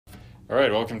All right,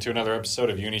 welcome to another episode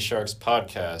of Unisharks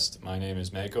Podcast. My name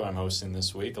is Mako. I'm hosting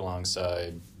this week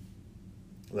alongside...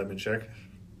 Lemon Shark.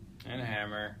 And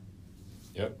Hammer.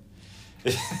 Yep.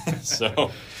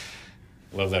 So,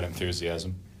 love that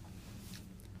enthusiasm.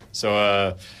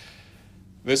 So,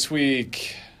 this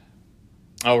week...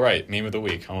 Oh, right, meme of the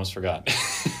week. Almost forgot.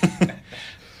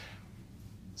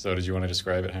 So, did you want to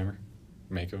describe it, Hammer?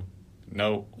 Mako?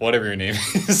 No, whatever your name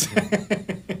is.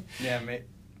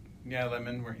 Yeah,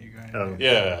 Lemon, weren't you going? Oh.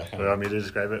 Yeah. You want me to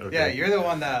describe it? Okay. Yeah, you're the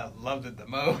one that loved it the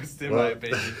most, in my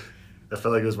opinion. I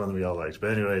felt like it was one that we all liked.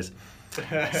 But anyways,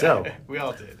 so. We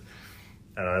all did.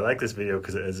 I like this video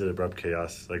because it ends in abrupt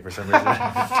chaos. Like, for some reason.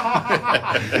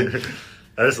 I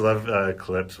just love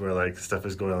clips where, like, stuff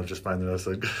is going on just fine. The most,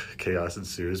 like, chaos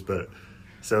ensues. But,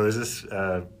 so there's this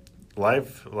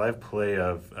live play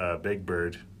of Big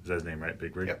Bird. Is that his name, right?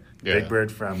 Big Bird? Yep. Yeah. Big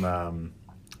Bird from...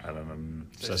 I don't know.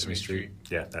 Sesame Street.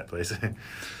 Yeah, that place.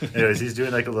 Anyways, he's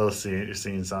doing like a little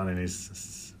singing song, and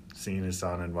he's singing his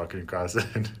song and walking across it.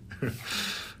 And,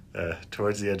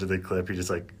 towards the end of the clip, he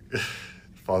just like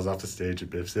falls off the stage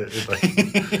and biffs it. And, like,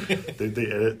 they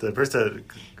edit the person that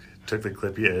took the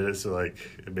clip. He edited it so like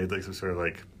it made like some sort of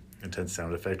like intense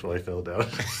sound effect while he fell down.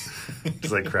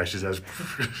 Just like crashes out.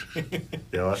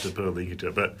 Yeah, I'll have to put a link into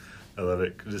it, but I love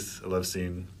it. I love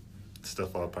seeing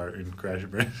stuff fall apart and crash and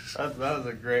burn. That was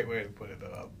a great way to put it,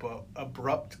 though.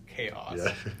 Abrupt chaos.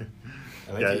 Yeah.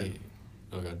 I think Yeah.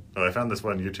 Oh, good. Oh, I found this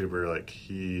one YouTuber, like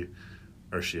he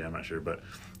or she, I'm not sure, but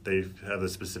they have the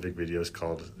specific videos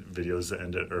called videos that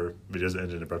end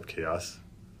in abrupt chaos.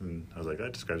 And I was like,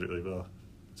 that describes it really well.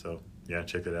 So yeah,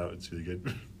 check that out. It's really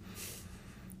good.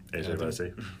 Anything about to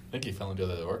say? I think he fell into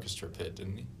the orchestra pit,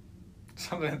 didn't he?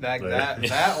 Something like Yeah.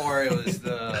 that, or it was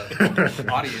the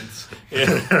audience. Yeah.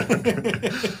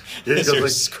 He just goes, like,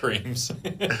 screams.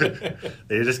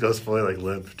 He just goes fully like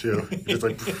limp too. Just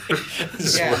like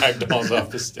Just Yeah. ragdolls off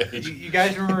the stage. You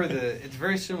guys remember it's a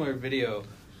very similar video.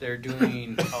 They're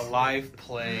doing a live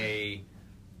play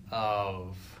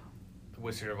of The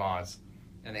Wizard of Oz,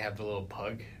 and they have the little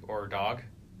pug or dog.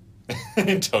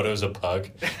 Toto's a pug.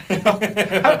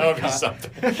 That would be God.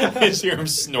 something. I just hear him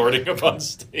snorting up on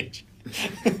stage.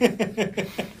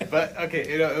 But okay,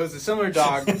 it was a similar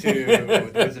dog to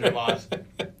The Wizard of Oz,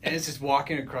 and it's just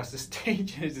walking across the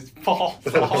stage and it just falls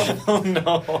off. Oh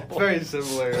no! It's very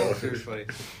similar. It's very funny.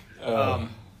 Oh.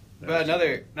 But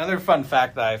another fun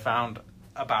fact that I found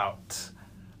about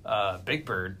Big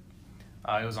Bird,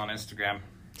 it was on Instagram.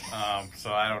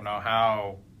 So I don't know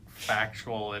how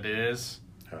factual it is.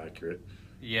 how accurate.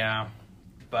 Yeah,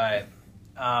 but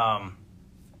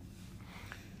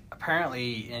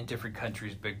apparently in different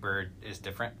countries, Big Bird is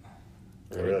different.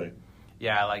 Really?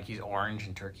 Yeah, like he's orange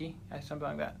in Turkey, something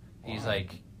like that. He's Wow.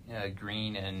 like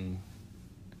green and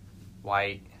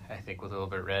white, I think, with a little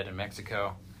bit of red in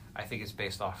Mexico. I think it's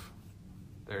based off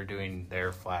they're doing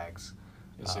their flags.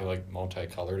 Is he like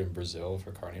multicolored in Brazil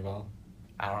for Carnival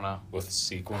I don't know. with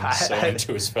sequins sewn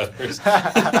into his feathers?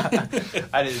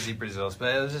 I didn't see Brazil's,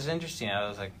 but it was just interesting. I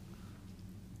was like,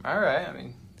 all right, I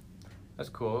mean, that's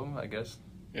cool, I guess.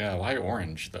 Yeah, why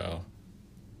orange though?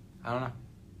 I don't know.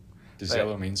 Does But-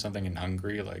 yellow mean something in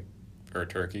Hungary, like, or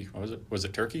Turkey? What was it? Was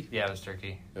it Turkey? Yeah, it was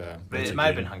Turkey. Yeah. But It's it a might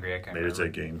have game. been Hungary, I can't Maybe it's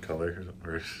remember. a game color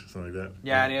or something like that.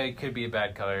 Yeah, and it could be a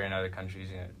bad color in other countries.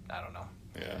 I don't know.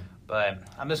 Yeah. But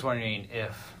I'm just wondering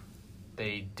if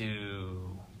they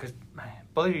do... Because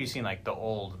both of you seen, like, the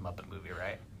old Muppet movie,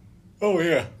 right? Oh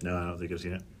yeah. No, I don't think I've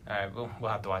seen it. All right, we'll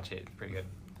have to watch it. It's pretty good.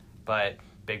 But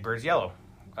Big Bird's yellow.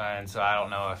 And so I don't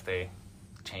know if they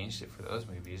changed it for those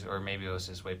movies, or maybe it was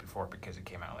just way before because it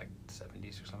came out, like, the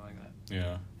 70s or something like that.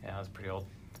 Yeah. Yeah, it was pretty old.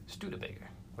 Studebaker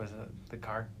was it the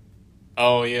car?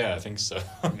 Oh yeah, I think so.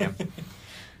 Yeah.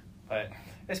 But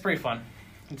it's pretty fun.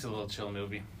 It's a little chill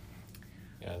movie.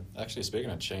 Yeah, actually,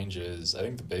 speaking of changes, I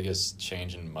think the biggest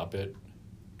change in Muppets,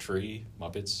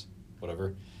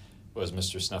 whatever, was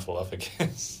Mr.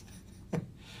 Snuffleupagus.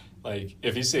 Like,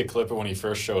 if you see a clip of when he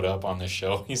first showed up on this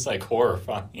show, he's, like,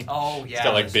 horrifying. Oh, yeah. He's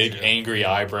got, like, that's big, true. angry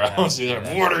eyebrows. Yeah, He's like,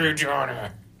 that's what are true. you doing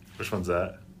here? Which one's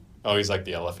that? Oh, he's, like,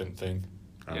 the elephant thing.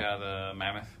 Oh. Yeah, the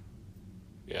mammoth.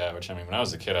 Yeah, which, I mean, when I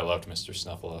was a kid, I loved Mr.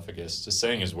 Snuffleupagus. Just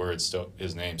saying his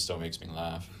name still makes me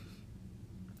laugh.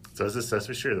 So is this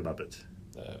Sesame Street or the Muppets?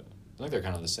 I think they're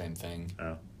kind of the same thing.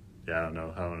 Oh. Yeah, I don't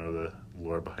know the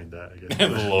lore behind that, I guess.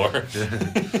 The lore.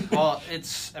 Well,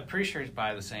 I'm pretty sure it's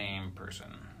by the same person.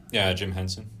 Yeah, Jim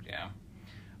Henson. Yeah.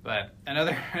 But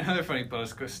another funny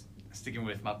post, sticking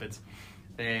with Muppets,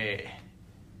 I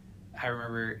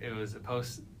remember it was a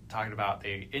post talking about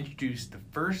they introduced the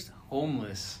first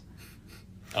homeless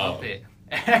Oh. Muppet.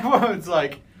 And everyone's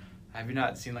like, have you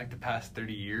not seen like the past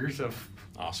 30 years of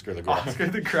Oscar the Grouch. Oscar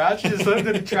the Grouch just lived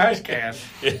in a trash can?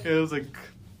 Yeah. It was like,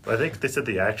 I think they said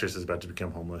the actress is about to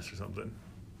become homeless or something.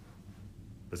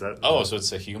 Was that? Oh, so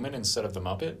it's a human instead of the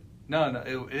Muppet? no,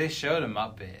 they showed him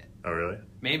up it. Oh, really?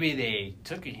 Maybe they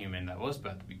took a human that was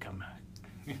about to become.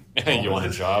 You want a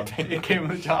job? It came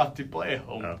with a job to play a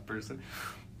homeless Oh. person.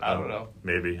 I don't know.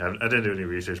 Maybe. I didn't do any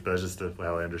research, but that's just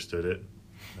how I understood it,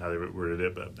 how they worded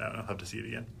it. But I don't know. I'll have to see it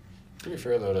again. To be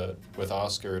fair though, with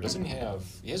Oscar, doesn't he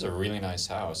has a really nice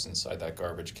house inside that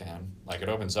garbage can. Like it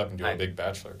opens up into a big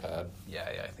bachelor pad. Yeah,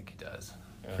 I think he does.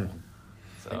 Yeah.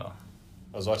 So,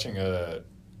 I was watching a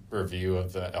review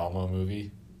of the Elmo movie,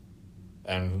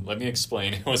 and let me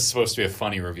explain. It was supposed to be a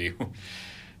funny review.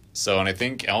 So, and I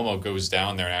think Elmo goes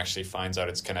down there and actually finds out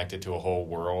it's connected to a whole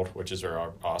world, which is where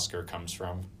Oscar comes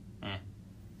from.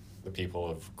 The people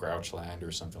of Grouchland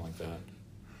or something like that.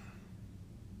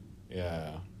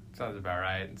 Yeah. sounds about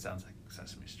right. It sounds like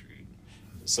Sesame Street.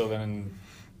 So then,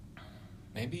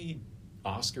 maybe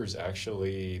Oscar's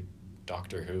actually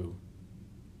Doctor Who.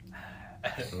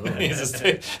 He's just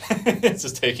it's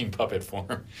just taking puppet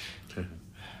form.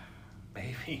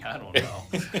 Maybe, I don't know.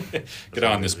 Get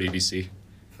on this, BBC.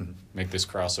 Make this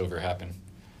crossover happen.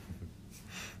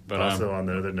 But also, on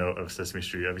the other note of Sesame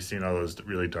Street, have you seen all those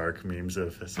really dark memes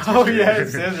of Sesame Oh, Street?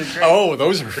 yes, those are great. oh,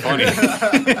 those are funny. I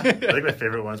think my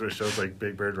favorite ones where it shows like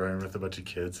Big Bird running with a bunch of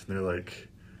kids, and they're like,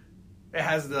 It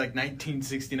has the, like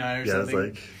 1969 or yeah,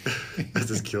 something. it's like, is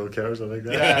this kill count or something like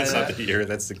that? Yeah, that's not the year.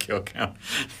 That's the kill count.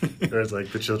 Or it's like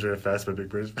the children are fast, but Big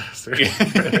Bird's faster. Yeah.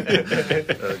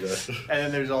 Oh, gosh. And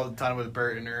then there's all the time with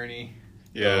Bert and Ernie.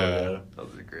 Yeah.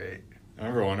 Those are great. I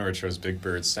remember one where it shows Big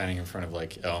Bird standing in front of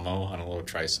like Elmo on a little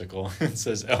tricycle. It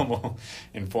says Elmo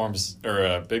Big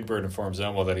Bird informs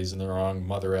Elmo that he's in the wrong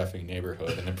mother effing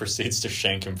neighborhood, and then proceeds to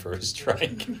shank him for a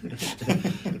strike.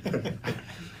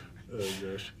 Oh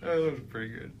gosh. That was pretty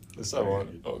good. So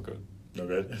one, oh good. No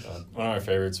good. One of my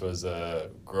favorites was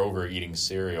Grover eating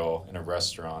cereal in a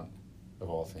restaurant, of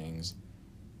all things,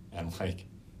 and like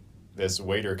this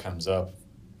waiter comes up,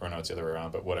 or no, it's the other way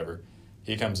around, but whatever.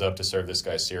 He comes up to serve this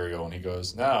guy cereal, and he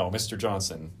goes, "Now, Mr.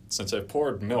 Johnson, since I've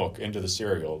poured milk into the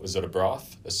cereal, is it a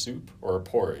broth, a soup, or a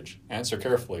porridge? Answer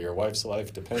carefully, your wife's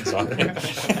life depends on it."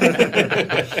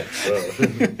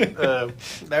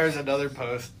 There was another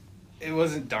post. It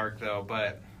wasn't dark, though,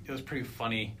 but it was pretty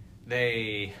funny.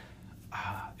 It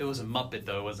was a Muppet,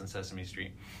 though. It wasn't Sesame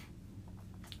Street.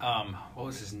 What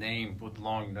was his name with the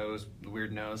long nose, the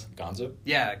weird nose? Gonzo?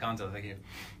 Yeah, Gonzo, thank you.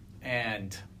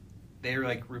 And they were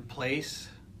like replace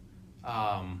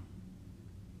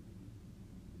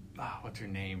what's her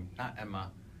name? Not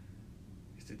Emma.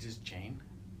 Is it just Jane?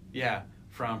 Yeah,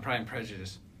 from Pride and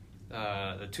Prejudice.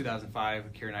 The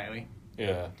 2005 Keira Knightley.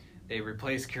 Yeah. They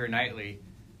replaced Keira Knightley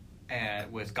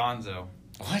with Gonzo.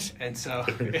 What? And so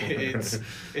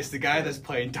it's the guy that's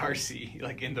playing Darcy,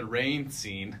 like in the rain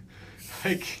scene,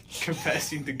 like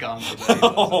confessing to Gonzo. That he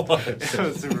loves him. It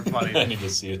was super funny. I need to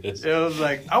see this. It was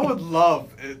like, I would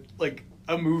love like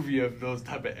a movie of those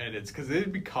type of edits, because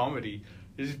it'd be comedy.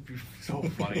 It'd be so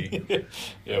funny.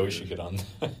 Yeah, we should get on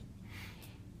that.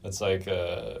 It's like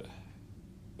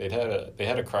they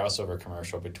had a crossover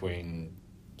commercial between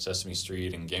Sesame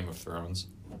Street and Game of Thrones.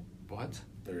 What?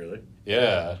 Really?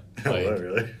 Yeah, like What,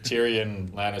 really? Tyrion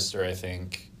Lannister, I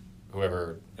think,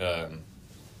 whoever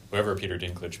Peter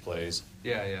Dinklage plays,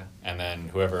 Yeah. and then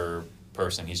whoever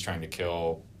person he's trying to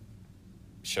kill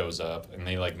shows up, and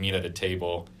they like meet at a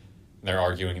table. And they're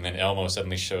arguing, and then Elmo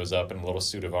suddenly shows up in a little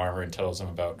suit of armor and tells them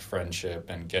about friendship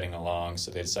and getting along. So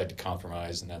they decide to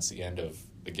compromise, and that's the end of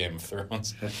the Game of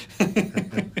Thrones.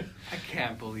 I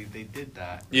can't believe they did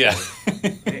that. Yeah.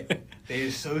 They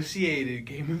associated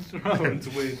Game of Thrones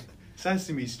with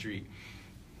Sesame Street.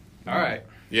 All right.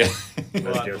 Yeah. That's Game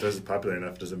of Thrones is popular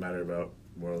enough. Doesn't matter about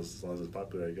morals as long as it's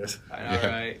popular, I guess. All Yeah.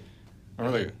 right.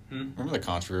 Remember the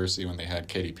controversy when they had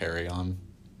Katy Perry on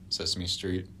Sesame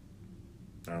Street?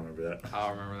 I don't remember that. I'll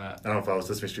remember that. I don't follow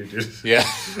Sesame Street, dude. Yeah.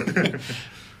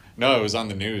 No, it was on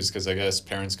the news because I guess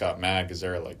parents got mad because they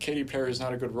were like, Katy Perry's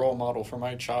not a good role model for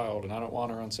my child, and I don't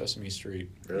want her on Sesame Street.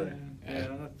 Really? Yeah,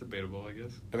 that's debatable, I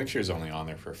guess. I think she was only on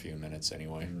there for a few minutes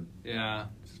anyway. Mm. Yeah,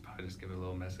 probably just give it a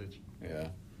little message. Yeah.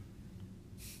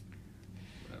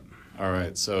 All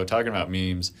right, so talking about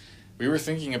memes, we were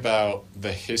thinking about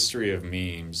the history of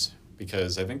memes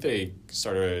because I think they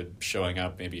started showing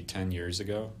up maybe 10 years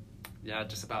ago. Yeah,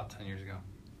 just about 10 years ago.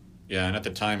 Yeah, and at the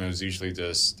time it was usually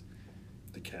just...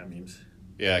 The cat memes.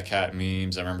 Yeah, cat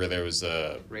memes. I remember there was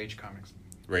Rage Comics.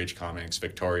 Rage Comics,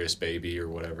 Victorious Baby or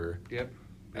whatever. Yep.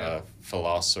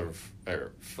 Velociraptor,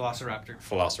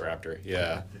 Velociraptor.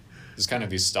 yeah. There's kind of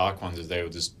these stock ones that they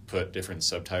would just put different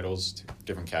subtitles,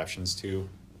 different captions to.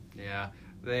 Yeah,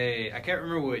 I can't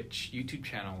remember which YouTube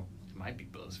channel. It might be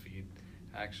BuzzFeed,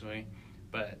 actually,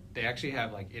 but they actually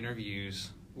have like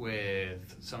interviews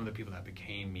with some of the people that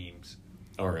became memes.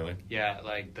 Oh, really? Yeah,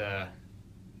 like the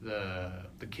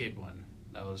kid one.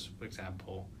 That was for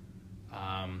example.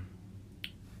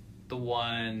 The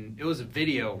one, it was a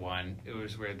video one. It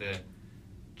was where the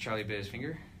Charlie bit his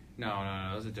finger. No,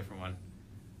 it was a different one.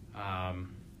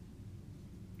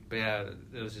 But yeah,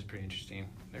 it was just pretty interesting.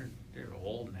 They're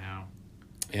old now.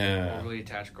 Yeah. Overly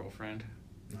attached girlfriend.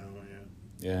 Oh yeah.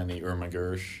 Yeah, and the Irma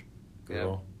Gersh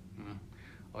girl. Yep.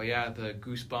 Oh yeah, the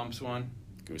Goosebumps one.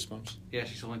 Goosebumps. Yeah,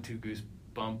 she's only 2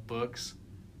 Goosebump books,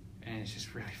 and it's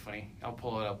just really funny. I'll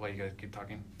pull it up while you guys keep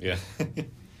talking. Yeah.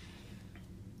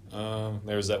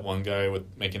 There's that one guy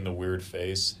with making the weird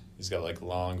face. He's got like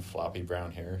long, floppy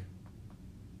brown hair.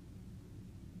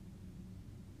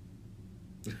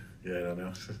 Yeah, I don't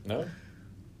know. No?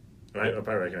 I'll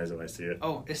probably recognize it when I see it.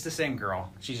 Oh, it's the same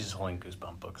girl. She's just holding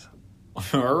Goosebump books.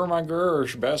 Irma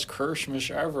Gersh, best Christmas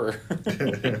ever.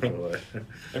 What? I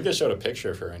think I showed a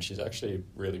picture of her, and she's actually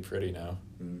really pretty now.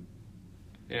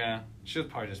 Yeah, she was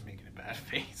probably just making a bad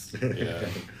face. Yeah.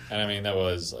 And I mean, that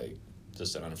was like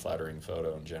just an unflattering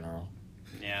photo in general.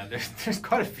 Yeah, there's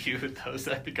quite a few of those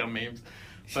that become memes,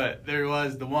 but there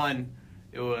was the one.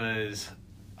 It was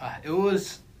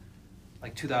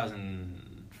like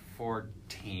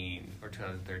 2014 or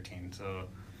 2013. So,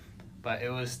 but it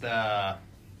was the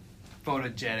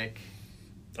photogenic.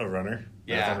 A runner?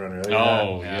 Yeah. Marathon runner.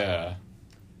 Oh, Yeah. yeah.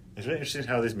 It's really interesting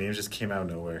how these memes just came out of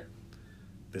nowhere.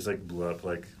 They just like blew up.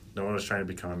 Like no one was trying to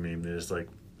become a meme. They just like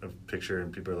a picture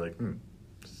and people are like,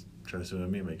 just trying to do a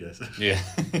meme, I guess. Yeah.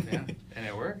 Yeah, and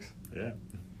it works. Yeah.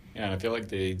 Yeah, and I feel like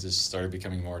they just started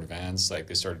becoming more advanced. Like,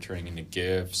 they started turning into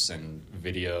GIFs and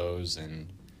videos and...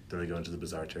 Then they go into the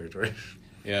bizarre territory.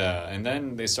 Yeah, and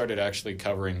then they started actually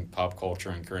covering pop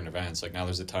culture and current events. Like, now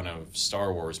there's a ton of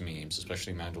Star Wars memes,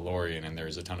 especially Mandalorian, and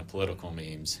there's a ton of political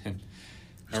memes.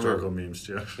 Historical memes,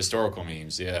 too. Historical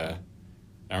memes, yeah.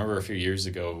 I remember a few years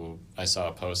ago, I saw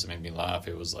a post that made me laugh.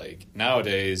 It was like,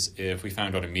 nowadays, if we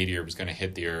found out a meteor was going to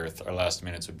hit the Earth, our last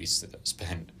minutes would be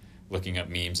spent looking up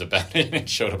memes about it, and it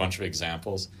showed a bunch of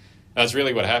examples. That's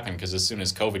really what happened, because as soon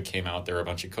as COVID came out, there were a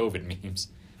bunch of COVID memes.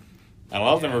 And a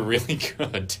lot of them were really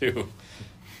good, too.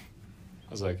 I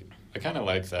was like, I kind of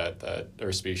like that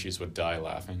our species would die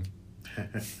laughing.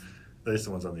 At least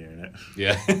the ones on the internet.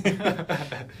 Yeah.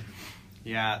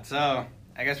 Yeah, so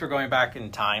I guess we're going back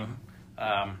in time.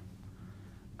 Oh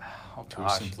To a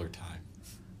gosh, simpler time.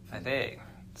 I think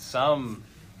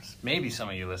maybe some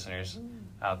of you listeners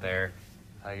out there,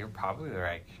 you're probably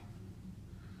like,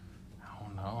 I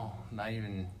don't know, not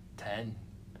even 10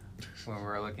 when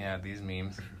we're looking at these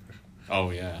memes.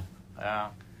 Oh, yeah. Yeah,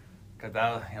 because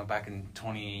that was, back in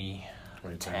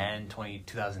 2010,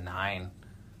 2009.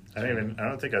 I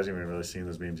don't think I was even really seeing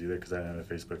those memes either because I didn't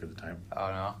have a Facebook at the time. Oh,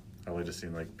 no? I only just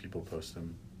seen like people post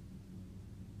them.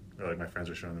 Or like my friends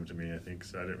were showing them to me, I think,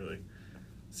 so I didn't really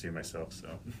see it myself, so.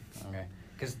 Okay.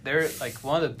 Because they're like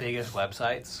one of the biggest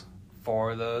websites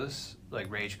for those, like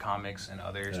Rage Comics and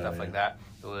other stuff like that.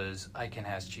 It was Icon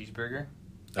Has Cheeseburger.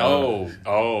 Oh,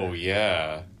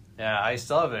 yeah. Yeah, I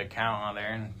still have an account on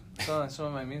there, and some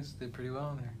of my memes did pretty well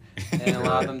on there. And a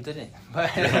lot of them didn't.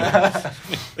 But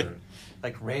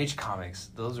like Rage Comics,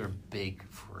 those were big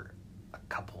for a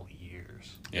couple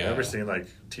years. Yeah. I've never seen like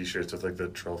t-shirts with like the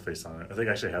troll face on it. I think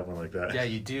I actually have one like that. Yeah,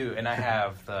 you do. And I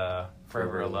have the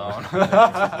Forever Alone.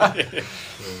 Oh,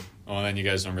 and then you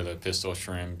guys remember the Pistol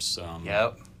Shrimps,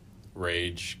 Yep.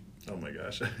 Rage Oh my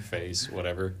gosh. face,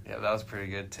 whatever. Yeah, that was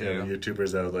pretty good too. Yeah,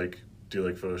 YouTubers that would like do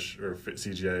like photo or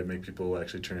CGI and make people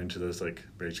actually turn into those like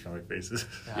Rage comic faces.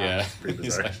 Yeah. Pretty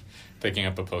He's bizarre. like picking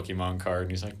up a Pokemon card,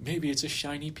 and he's like, maybe it's a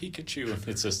shiny Pikachu.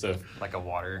 It's just a... Like a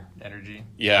water energy.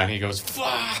 Yeah, and he goes,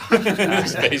 "Flah!" And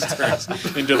his face turns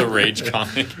into the Rage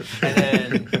comic.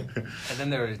 And then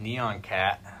there was Neon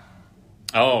Cat.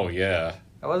 Oh, yeah.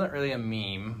 It wasn't really a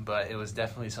meme, but it was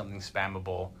definitely something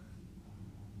spammable.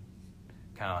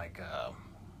 Kind of like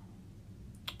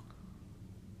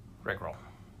Rickroll.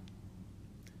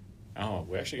 Oh,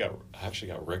 I actually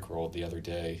got Rickrolled the other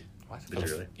day. What? Did you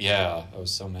really? Yeah, I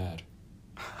was so mad.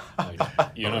 Like,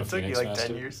 you know it took you Phoenix like Master?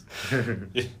 10 years.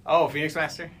 Oh, Phoenix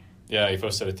Master? Yeah, he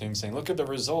posted a thing saying, look at the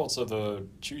results of the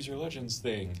Choose Your Legends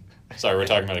thing. Sorry, we're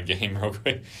talking about a game real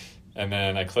quick. And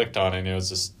then I clicked on it, and it was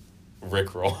just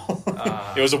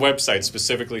Rickroll. It was a website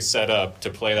specifically set up to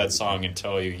play that song and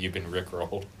tell you you've been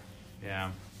Rickrolled.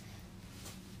 Yeah.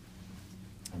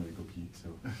 I'm gonna go pee, so.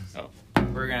 Oh.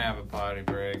 We're going to have a potty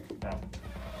break.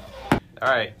 All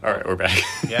right. All right, we're back.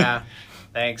 Yeah.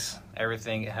 Thanks.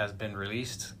 Everything has been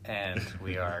released, and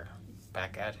we are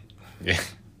back at it. Yeah.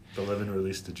 The lemon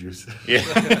released the juice. Yeah.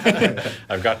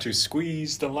 I've got to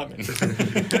squeeze the lemon.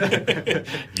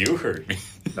 You heard me.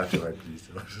 Not too hard, please.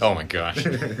 Oh my gosh.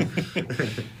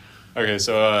 Okay,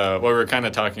 so what we were kind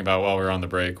of talking about while we were on the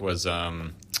break was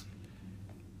Hammer,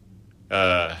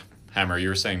 you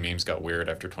were saying memes got weird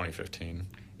after 2015.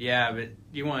 Yeah, but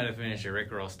you wanted to finish your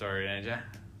Rickroll story, didn't you?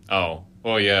 Oh,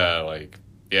 well,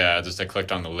 yeah, just I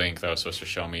clicked on the link that was supposed to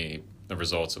show me the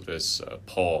results of this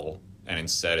poll, and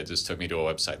instead it just took me to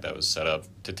a website that was set up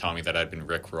to tell me that I'd been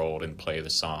Rickrolled and play the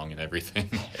song and everything.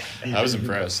 I was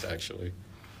impressed, actually.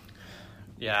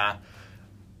 Yeah.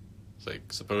 It's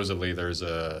like, supposedly there's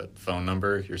a phone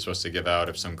number you're supposed to give out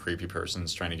if some creepy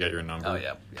person's trying to get your number. Oh,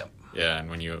 yep. Yeah, and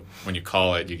when you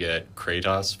call it, you get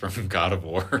Kratos from God of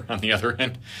War on the other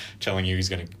end, telling you he's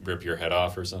going to rip your head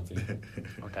off or something.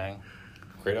 Okay.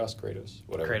 Kratos,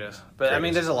 whatever. Kratos. But, I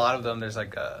mean, Kratos. there's a lot of them. There's,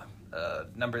 like, a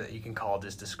number that you can call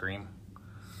just to scream.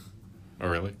 Oh,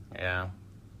 really? Yeah.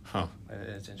 Huh.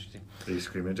 It's interesting. Do you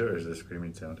scream into it, or is it a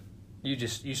screaming sound? You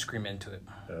scream into it.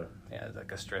 Oh. Yeah, it's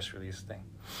like a stress release thing.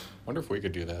 Wonder if we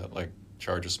could do that, like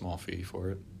charge a small fee for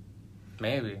it.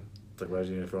 Maybe. It's like, why do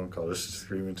you need a phone call? Just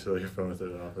scream into your phone with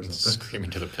it off or something. Scream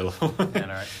into the pillow. Yeah, all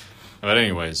right. But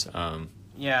anyways,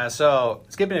 Yeah, so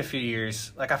skipping a few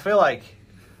years, like I feel like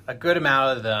a good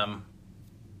amount of them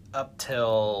up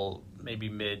till maybe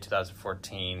mid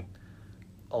 2014,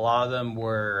 a lot of them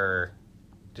were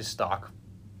just stock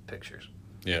pictures.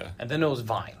 yeah. And then it was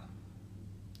Vine.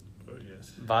 Oh, yes.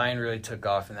 Vine really took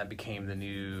off, and that became the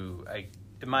new,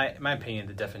 in my opinion,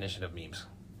 the definition of memes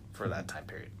for that time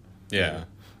period. Yeah.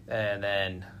 And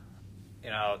then,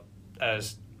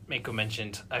 as Mako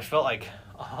mentioned, I felt like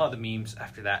all the memes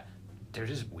after that, they're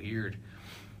just weird.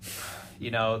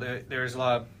 There's a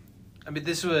lot of,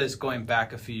 this was going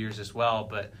back a few years as well,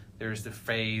 but there's the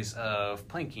phase of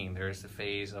planking, there's the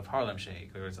phase of Harlem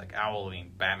Shake, there was like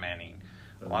owling, Batmaning,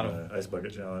 a lot of Ice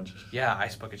bucket challenge. yeah,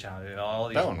 Ice Bucket Challenge, all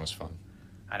these. That one was fun.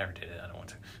 I never did it. I don't want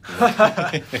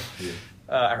to. Yeah.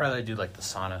 I'd rather do like the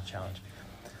sauna challenge.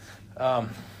 The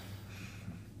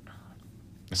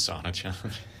sauna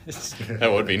challenge.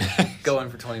 That would be nice. Go in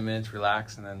for 20 minutes,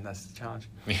 relax, and then that's the challenge.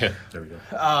 Yeah. There we go.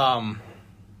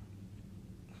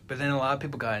 But then a lot of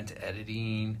people got into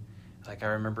editing. Like I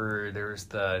remember there was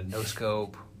the No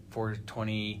Scope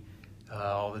 420,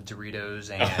 all the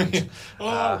Doritos and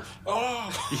oh.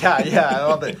 yeah,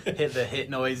 all the hit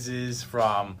noises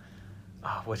from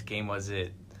what game was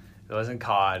it? It wasn't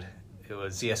COD. It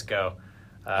was CS:GO.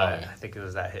 Yeah. I think it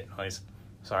was that hit noise.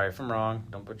 Sorry if I'm wrong.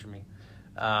 Don't butcher me.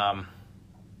 A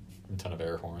ton of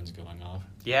air horns going off.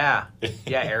 Yeah,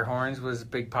 air horns was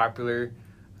big popular.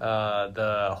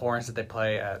 The horns that they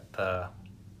play at the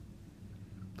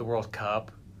World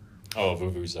Cup. Oh,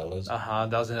 Vuvuzelas.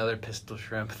 That was another pistol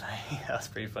shrimp thing. That was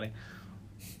pretty funny.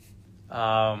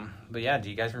 But yeah, do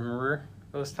you guys remember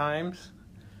those times?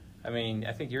 I mean,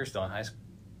 I think you were still in high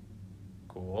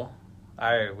school.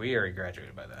 We already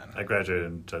graduated by then. I graduated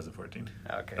in 2014.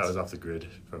 Okay. I was off the grid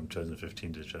from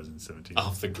 2015 to 2017.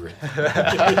 Off the grid.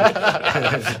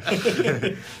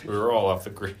 We were all off the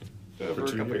grid. For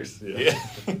 2 years. Yeah.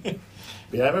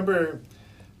 Yeah, I remember,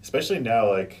 especially now,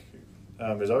 like,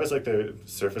 there's always, like, the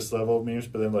surface level memes,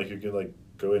 but then, like, you can, like,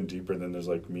 go in deeper, and then there's,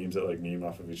 like, memes that, like, meme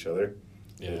off of each other.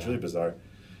 Yeah. It's really bizarre.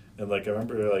 And, like, I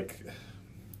remember, like,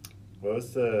 what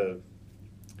was that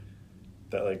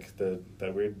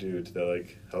weird dude that,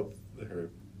 like, helped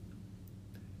her,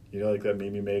 like, that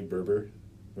meme you made, Berber,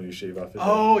 when you shave off his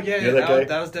Oh, head? yeah, You know that guy?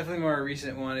 that was definitely more a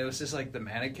recent one. It was just like the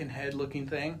mannequin head looking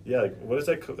thing. Yeah, like, what is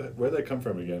that, where did that come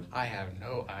from again? I have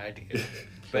no idea.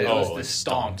 But it Oh, was like the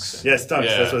stonks. Yeah, stonks.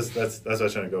 Yeah. That's what I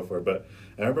was trying to go for. But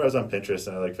I remember I was on Pinterest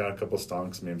and I like found a couple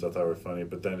stonks memes I thought were funny,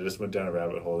 but then it just went down a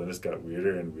rabbit hole and it just got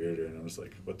weirder and weirder, and I'm just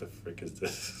like, what the frick is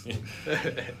this?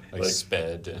 Like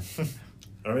sped.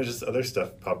 I remember just other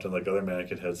stuff popped in, like other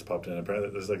mannequin heads popped in. Apparently,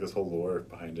 there's like this whole lore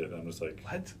behind it, and I'm just like,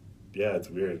 What? yeah, it's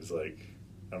weird. It's like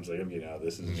I'm just like, I'm getting out of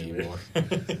this. This is Me weird. more.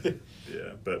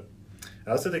 Yeah, but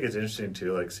I also think it's interesting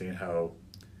too, like seeing how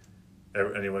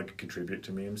anyone can contribute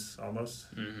to memes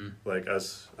almost. Mm-hmm. Like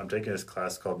I'm taking this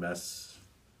class called Mass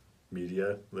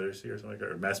Media Literacy or something like that,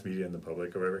 or Mass Media in the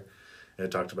Public or whatever. And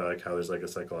it talked about like how there's like a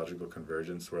psychological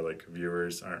convergence where like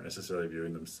viewers aren't necessarily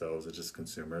viewing themselves as just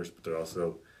consumers, but they're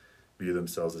also view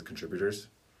themselves as contributors.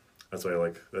 That's why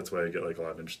I get like a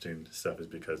lot of interesting stuff, is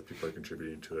because people are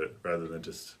contributing to it rather than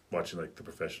just watching like the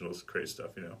professionals create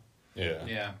stuff, Yeah.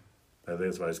 Yeah. I think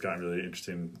that's why it's gotten really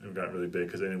interesting and gotten really big,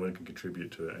 because anyone can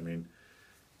contribute to it. I mean,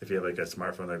 if you have like a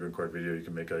smartphone that can record video, you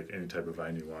can make like any type of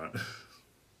Vine you want.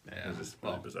 Yeah. It was just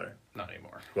really Well, bizarre. not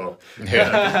anymore. Well, Yeah.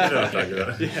 you know what I'm talking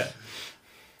about. Yeah. It's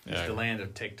Yeah. the land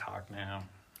of TikTok now.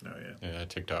 Oh, yeah. Yeah,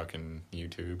 TikTok and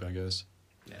YouTube, I guess.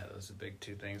 Yeah, those are the big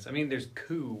two things. I mean, there's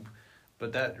Coob,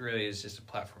 but that really is just a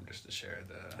platform just to share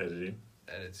the Editing.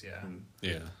 edits. Yeah.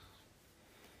 Yeah.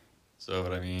 So,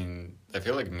 but I mean, I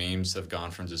feel like memes have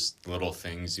gone from just little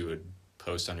things you would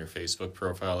post on your Facebook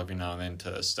profile every now and then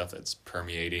to stuff that's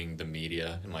permeating the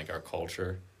media and like our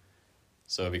culture.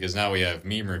 So, because now we have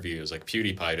meme reviews, like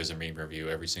PewDiePie does a meme review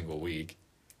every single week.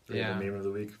 We have Yeah. a meme of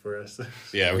the week for us.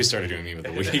 Yeah, we started doing meme of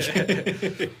the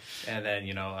week. And then,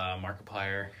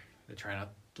 Markiplier, the try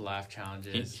not to laugh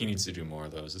challenges. he needs to do more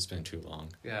of those. It's been too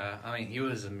long. Yeah, I mean, he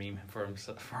was a meme for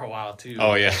himself for a while too.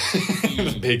 Oh, yeah.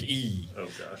 The big E. Oh,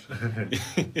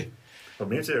 gosh. Well,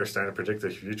 memes are starting to predict the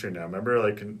future now. Remember,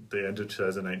 like, in the end of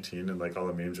 2019, and, like, all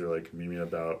the memes are, like, memeing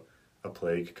about a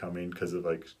plague coming because of,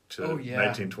 like, Oh, yeah.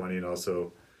 1920 and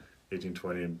also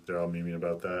 1820, and they're all memeing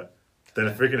about that. Then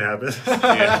it freaking happens.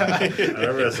 Yeah. I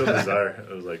remember that's so bizarre.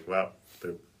 I was like, wow,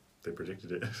 they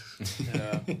predicted it.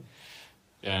 Yeah.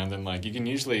 Yeah, and then like you can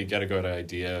usually get a good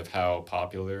idea of how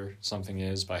popular something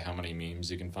is by how many memes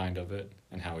you can find of it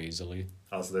and how easily.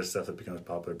 Also, there's stuff that becomes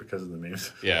popular because of the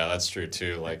memes. Yeah, that's true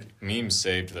too. Like memes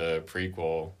saved the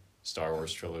prequel Star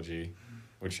Wars trilogy,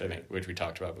 which we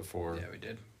talked about before. Yeah, we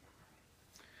did.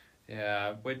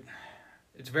 Yeah, but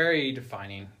it's very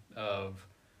defining of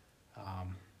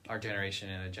our generation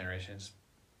and the generations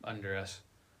under us,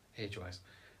 age-wise.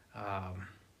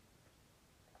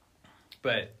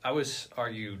 But I would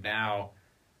argue now,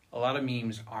 a lot of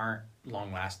memes aren't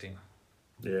long-lasting.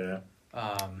 Yeah.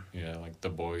 Yeah, like the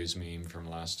boys meme from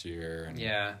last year. And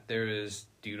Yeah, there is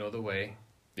Do You Know the Way?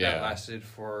 Yeah. That lasted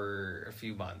for a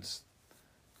few months,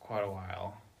 quite a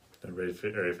while. And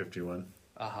Area 51.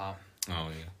 Uh-huh. Oh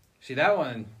yeah. See, that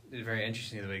one is very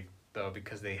interesting to me, though,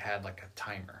 because they had like a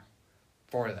timer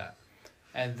for that.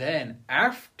 And then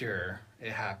after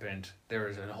it happened, there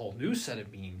was a whole new set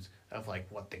of memes of like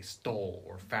what they stole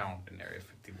or found in Area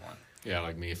 51. Yeah,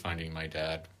 like me finding my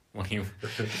dad when he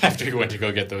after he went to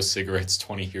go get those cigarettes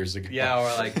 20 years ago. Yeah,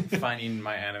 or like finding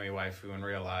my anime waifu in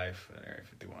real life in Area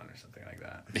 51 or something like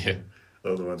that. Yeah.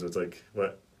 Those are the ones where it's like,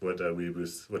 what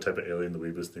weeboos, what type of alien the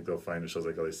weeboos think they'll find. It shows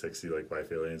like all these sexy like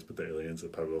wife aliens, but the aliens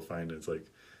that probably will find it's like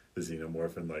the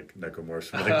xenomorph and like necromorphs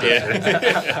from like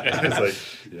Yeah. it's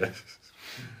like yeah.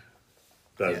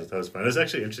 That was fun. It was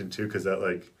actually interesting too because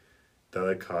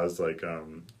that caused like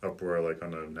uproar like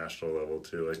on a national level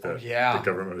too. Like Oh, yeah. the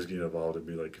government was getting involved and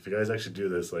be like, if you guys actually do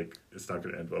this, like it's not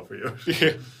going to end well for you.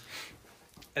 Yeah.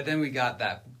 And then we got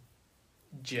that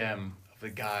gem of the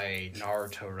guy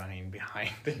Naruto running behind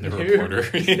the The news.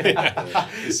 reporter. Yeah.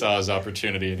 He saw his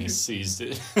opportunity and he seized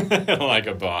it like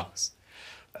a boss.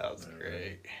 That was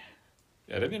great.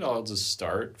 Yeah, didn't it all just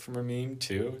start from a meme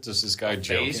too? Just this guy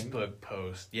joking. Facebook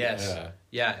post. Yes. Yeah.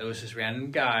 Yeah, it was this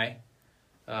random guy.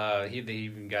 They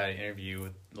even got an interview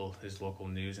with his local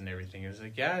news and everything. It was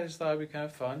like, yeah, I just thought it'd be kind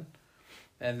of fun.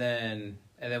 And then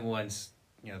once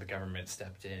the government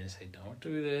stepped in and said, don't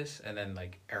do this. And then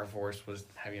like Air Force was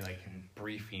having like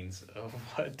briefings of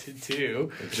what to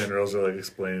do. The generals are like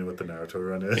explaining what the Naruto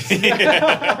run is.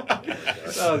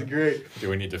 That was great. Do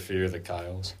we need to fear the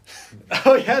Kyles?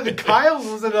 Oh yeah, the Kyles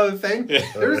was another thing. Yeah.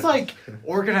 There was like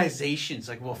organizations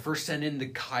like, well, first send in the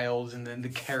Kyles and then the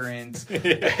Karens, and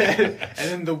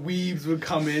then the Weebs would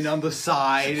come in on the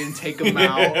side and take them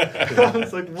out. I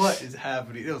was like, what is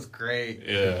happening? It was great.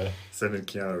 Yeah. Send in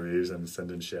Keanu Reeves and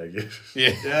send in Shaggy.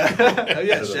 Yeah. Yeah, oh,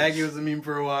 yeah. Shaggy was a meme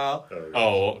for a while.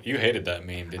 Oh, you hated that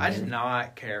meme, didn't you? I did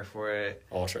not care for it.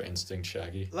 Ultra Instinct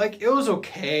Shaggy. Like, it was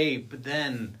okay, but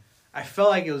then I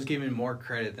felt like it was given more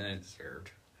credit than it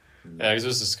deserved. Yeah, it was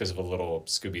just because of a little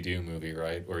Scooby-Doo movie,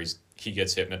 right? Where he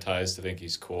gets hypnotized to think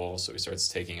he's cool, so he starts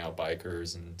taking out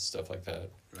bikers and stuff like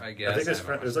that. I guess. I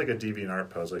think it was like a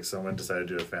DeviantArt post. Like someone decided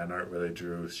to do a fan art where they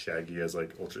drew Shaggy as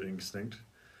like Ultra Instinct.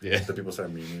 Yeah. So people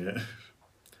started memeing it.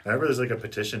 I remember there's like a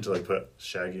petition to like put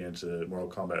Shaggy into Mortal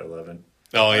Kombat 11.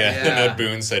 Oh, yeah. Yeah. And Ed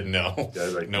Boon said no. Yeah, I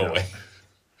was like, no no. way.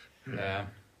 Yeah.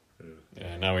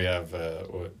 Yeah, now we have,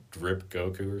 Drip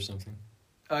Goku or something?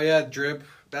 Oh yeah, Drip.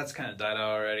 That's kind of died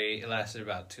out already. It lasted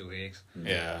about 2 weeks.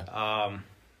 Yeah.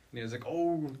 He was like,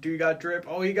 "Oh, do you got Drip?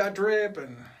 Oh, he got Drip,"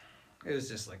 and it was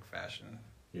just like fashion.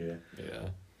 Yeah. Yeah.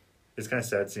 It's kind of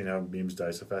sad seeing how memes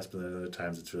die so fast, but then other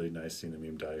times it's really nice seeing a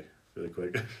meme die really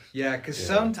quick. Yeah, because Yeah.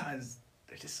 sometimes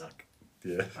they just suck.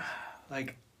 Yeah.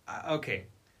 Like, okay,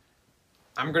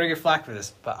 I'm gonna get flack for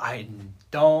this, but I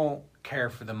don't care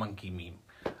for the monkey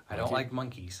meme. I don't Monkey? like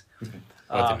monkeys.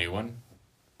 What, the new one?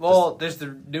 Well, there's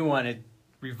the new one.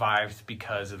 revived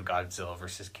because of Godzilla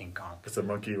versus King Kong. It's a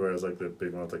monkey where it was like the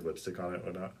big one with like lipstick on it,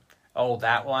 whatnot. Oh,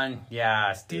 that one?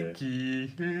 Yeah,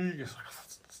 Sticky. It's like,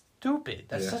 stupid.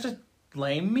 That's such a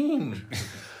lame meme.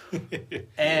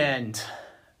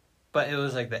 But it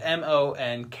was like the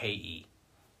Monke.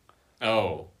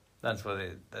 Oh. That's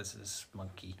his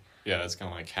monkey. Yeah, that's kind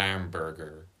of like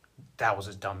hamburger. That was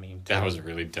a dumb meme, too. That was a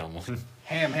really dumb one.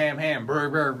 Ham,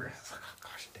 burger.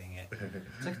 Gosh dang it.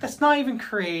 It's like, that's not even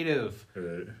creative.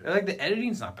 Right. Like, the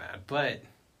editing's not bad, but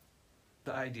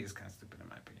the idea is kind of stupid in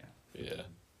my opinion. Yeah.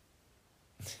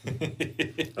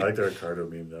 I like the Ricardo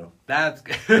meme though. That's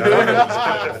good.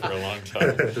 That was good for a long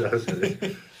time. That was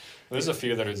great. There's a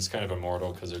few that are just kind of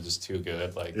immortal because they're just too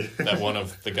good. Like that one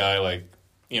of the guy, like,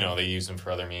 you know, they use him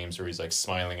for other memes where he's like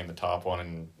smiling in the top one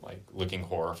and like looking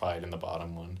horrified in the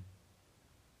bottom one.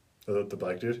 Oh, the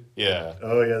black dude? Yeah.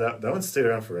 Oh yeah, that one stayed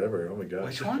around forever. Oh my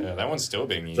gosh. Which one? Yeah, that one's still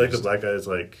being used. It's like the black guy is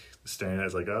like staring at it,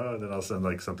 it's like, oh, and then all of a sudden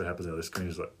like something happens on the other screen,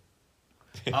 he's like,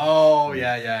 Oh,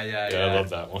 yeah. Yeah, I love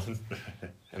that one.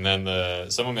 And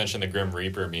then someone mentioned the Grim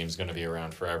Reaper meme's going to be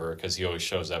around forever because he always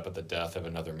shows up at the death of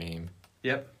another meme.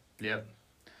 Yep. That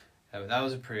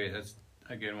was that's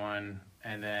a good one.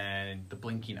 And then the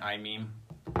blinking eye meme.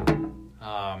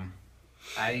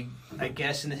 I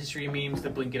guess in the history of memes, the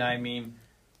blinking eye meme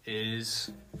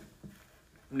is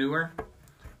newer,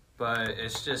 but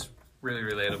it's just really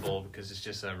relatable because it's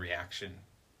just a reaction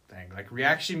thing. Like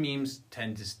reaction memes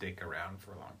tend to stick around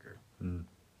for longer. Mm.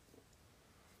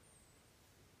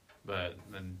 But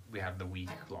then we have the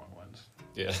week-long ones.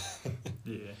 Yeah.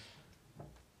 yeah.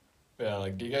 Yeah,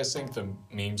 like, do you guys think the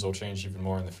memes will change even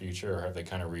more in the future, or have they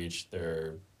kind of reached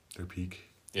their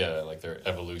peak? Yeah, like their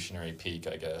evolutionary peak,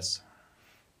 I guess.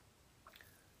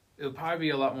 It'll probably be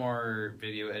a lot more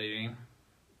video editing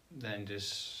than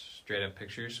just straight up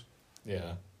pictures.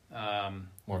 Yeah.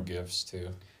 More GIFs too.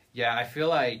 Yeah, I feel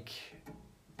like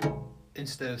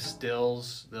instead of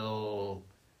stills, there'll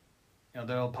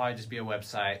probably just be a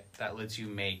website that lets you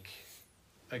make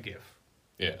a GIF.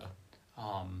 Yeah.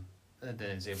 And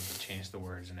then it's able to change the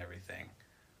words and everything.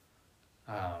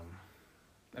 I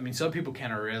mean, some people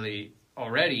can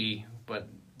already, but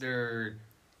they're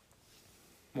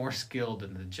more skilled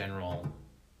than the general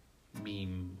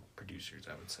meme producers,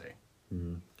 I would say.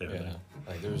 Yeah.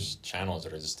 Like, there's channels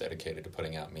that are just dedicated to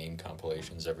putting out meme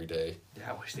compilations every day.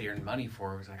 Yeah, I wish they earned money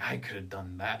for it. I was like, I could have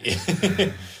done that.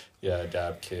 Yeah,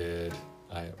 Dab Kid.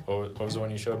 What was the one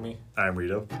you showed me? I Am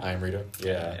Rito. I Am Rito.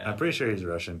 Yeah. I'm pretty sure he's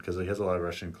Russian because he has a lot of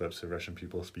Russian clips of Russian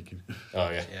people speaking. Oh,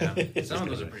 yeah. Yeah, some of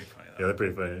those are pretty funny, though. Yeah, they're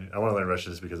pretty funny. I want to learn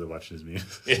Russian just because of watching his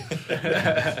memes.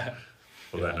 Yeah.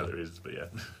 Well, that and other reasons, but yeah.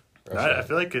 I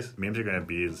feel like memes are going to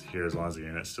be here as long as the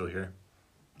internet's still here.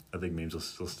 I think memes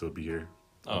will still be here.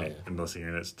 Oh, yeah. Unless the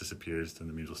internet disappears, then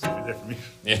the memes will still be there for me.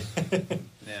 Yeah.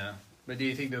 Yeah. But do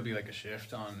you think there'll be like a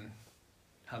shift on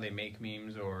how they make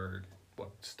memes or what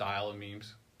style of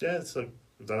memes? Yeah, it's always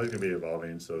going to be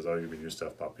evolving, so there's always going to be new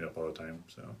stuff popping up all the time.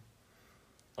 So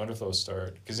I wonder if they'll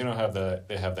start, because they have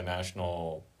the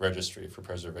National Registry for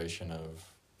Preservation of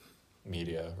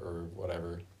Media or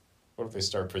whatever. What if they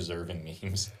start preserving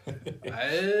memes?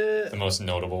 The most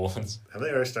notable ones. Have they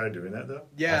ever started doing that though?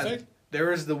 Yeah, there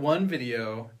was the one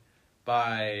video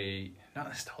by not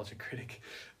Nostalgia Critic,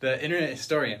 the Internet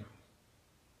Historian.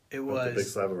 It was the big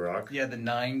slab of rock. Yeah, the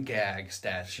 9gag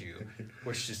statue,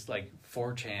 which just like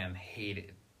 4chan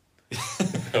hated.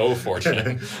 Oh,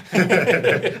 4chan.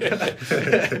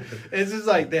 It's just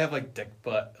like they have like dick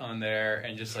butt on there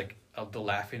and just like the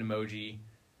laughing emoji.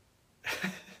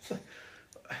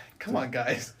 Come on,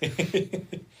 guys.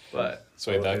 But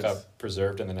so wait, that got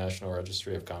preserved in the National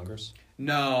Registry of Congress?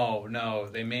 No,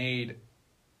 they made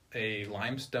a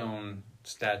limestone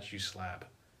statue slab,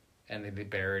 and they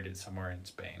buried it somewhere in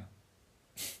Spain,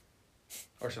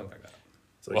 or something like that.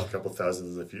 It's like a couple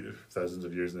thousands of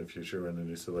years in the future when the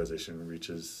new civilization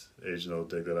reaches age, and they'll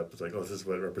dig that up. It's like, oh, this is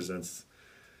what represents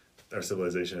our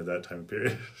civilization at that time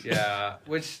period. Yeah,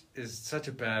 which is such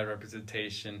a bad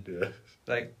representation. Yeah.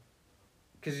 Like,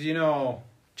 because,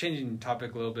 changing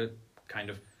topic a little bit, kind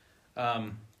of,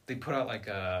 they put out like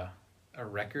a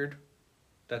record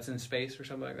that's in space or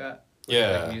something like that.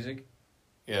 Yeah. Like music.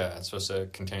 Yeah, it's supposed to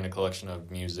contain a collection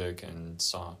of music and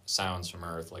sounds from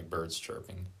Earth, like birds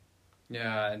chirping.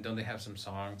 Yeah, and don't they have some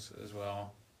songs as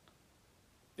well?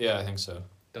 Yeah, I think so.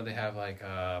 Don't they have like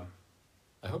I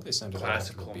hope they send it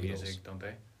classical out to the Beatles. music, don't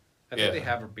they? I think they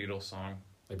have a Beatles song.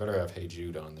 They better have Hey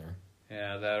Jude on there.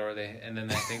 Yeah, that or and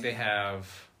then I think they have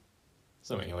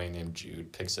some alien named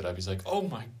Jude picks it up. He's like, "Oh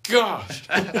my gosh!"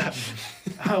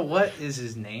 What is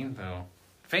his name though?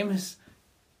 Famous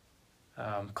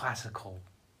classical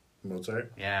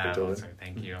Mozart. Yeah, Beethoven. Mozart,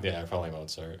 thank you. Yeah, probably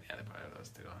Mozart. Yeah, they probably have those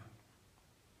two.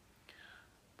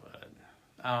 But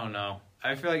I don't know.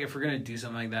 I feel like if we're gonna do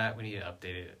something like that, we need to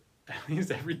update it at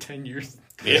least every 10 years.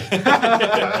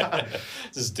 Yeah.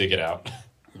 Just dig it out.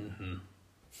 Mm-hmm.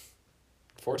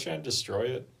 4chan destroy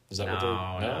it? Is that what they're...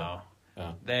 No.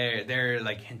 Oh. They're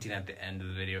like hinting at the end of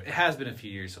the video. It has been a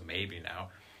few years, so maybe now.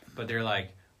 But they're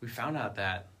like, we found out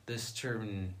that this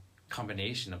certain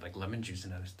combination of like lemon juice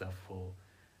and other stuff will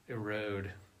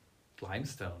erode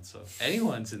limestone. So if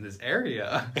anyone's in this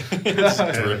area,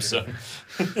 Drip zone.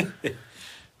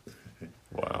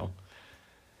 Wow.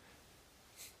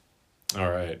 All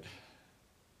right.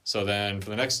 So then for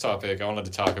the next topic, I wanted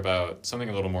to talk about something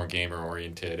a little more gamer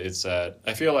oriented. It's that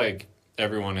I feel like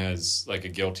everyone has like a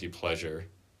guilty pleasure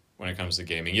when it comes to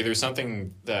gaming. Either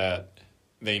something that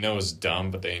they know is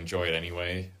dumb, but they enjoy it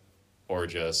anyway, or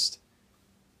just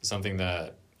something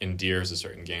that endears a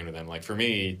certain game to them. Like for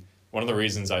me, one of the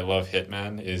reasons I love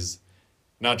Hitman is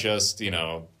not just, you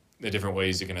know, the different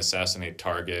ways you can assassinate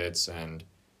targets and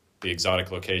the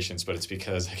exotic locations, but it's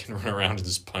because I can run around and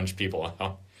just punch people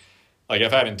out. Like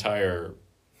I've had entire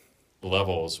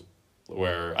levels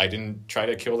where I didn't try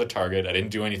to kill the target. I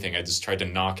didn't do anything. I just tried to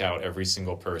knock out every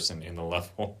single person in the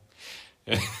level.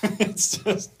 It's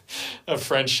just a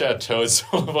French chateau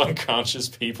full of unconscious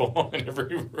people in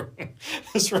every room.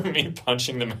 Just from me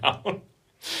punching them out.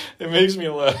 It makes me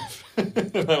laugh.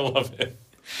 And I love it.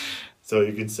 So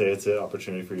you could say it's an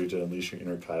opportunity for you to unleash your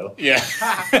inner Kyle. Yeah.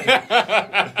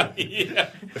 Yeah.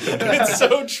 It's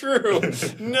so true.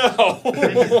 No.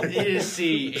 you just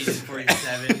see Agent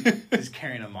 47 just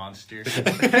carrying a monster, just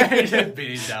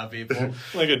beating down people.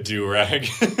 Like a do-rag.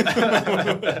 He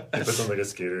puts on like a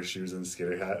skater shoes and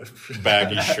skater hat.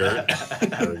 Baggy shirt.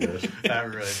 Oh, gosh. That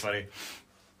was really funny.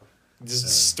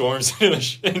 Just storms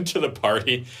into the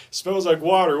party. Smells like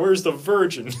water. Where's the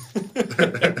virgin?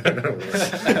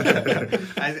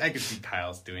 I could see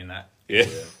Kyle's doing that. Yeah.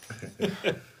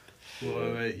 What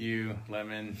about you,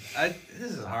 Lemon?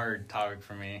 This is a hard topic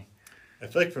for me. I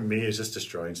feel like for me, it's just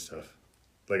destroying stuff.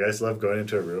 Like I just love going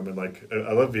into a room and like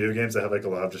I love video games that have like a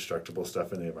lot of destructible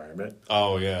stuff in the environment.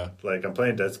 Oh yeah. Like I'm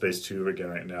playing Dead Space 2 again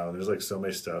right now, and there's like so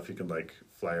many stuff you can like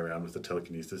fly around with the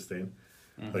telekinesis thing.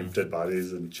 Like dead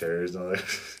bodies and chairs and all that.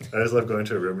 I just love going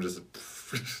to a room and just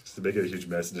to make it a huge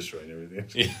mess and destroying everything.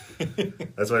 Yeah.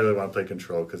 That's why I really want to play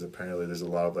Control, because apparently there's a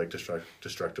lot of like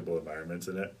destructible environments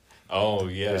in it. Oh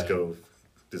yeah.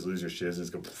 Just lose your shiz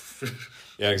and just go.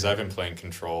 Yeah, because I've been playing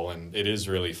Control and it is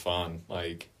really fun.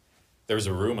 Like there was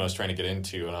a room I was trying to get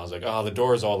into and I was like, oh, the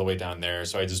door's all the way down there,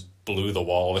 so I just blew the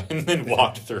wall and then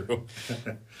walked through.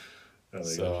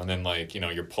 And then like, you know,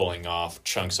 you're pulling off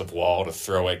chunks of wall to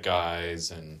throw at guys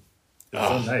and it's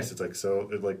so nice. It's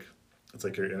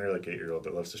like your inner like 8-year-old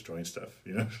that loves destroying stuff,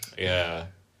 you know? Yeah.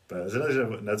 But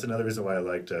that's another reason why I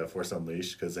liked Force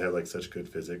Unleashed, because they have like such good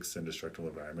physics and destructible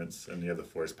environments, and you have the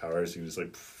force powers. You can just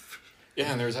like.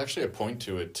 Yeah, and there's actually a point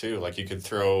to it too. Like you could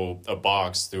throw a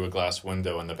box through a glass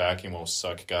window and the vacuum will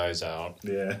suck guys out.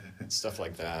 Yeah. Stuff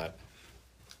like that.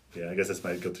 Yeah, I guess that's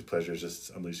my guilty pleasure, is just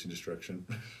unleashing destruction.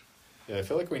 Yeah, I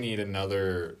feel like we need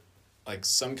another, like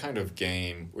some kind of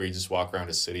game where you just walk around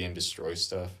a city and destroy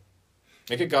stuff.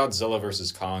 Make a Godzilla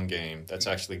versus Kong game. That's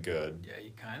actually good. Yeah,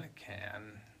 you kind of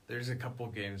can. There's a couple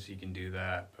games you can do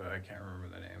that, but I can't remember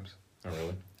the names. Oh,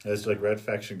 really? It's like Red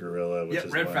Faction Guerrilla. Which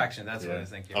is Red one. Faction, that's what I was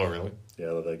thinking. Oh, really? Yeah,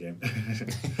 I love that game.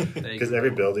 There you Because go.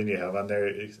 every building you have on there,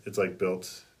 it's like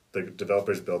built, the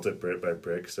developers built it brick by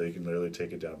brick, so you can literally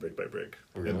take it down brick by brick.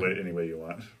 Really? Any way you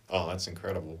want. Oh, that's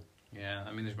incredible. Yeah,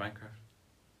 I mean, there's Minecraft.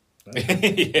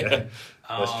 Yeah.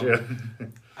 That's true.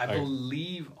 I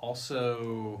believe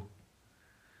also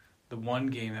the one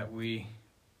game that we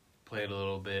played a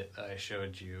little bit, I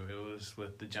showed you, it was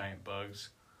with the giant bugs.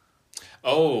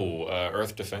 Oh,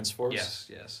 Earth Defense Force?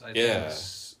 Yes. I Yeah. think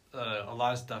it's, a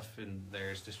lot of stuff in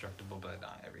there is destructible, but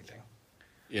not everything.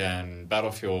 Yeah, and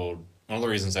Battlefield, one of the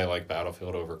reasons I like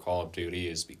Battlefield over Call of Duty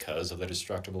is because of the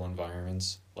destructible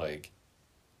environments. Like,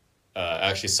 I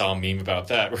actually saw a meme about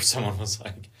that where someone was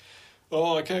like,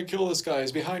 oh, I can't kill this guy,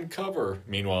 he's behind cover.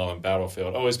 Meanwhile, in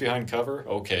Battlefield, oh, he's behind cover?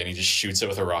 Okay, and he just shoots it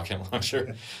with a rocket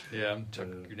launcher. Yeah, chuck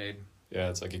a grenade. Yeah,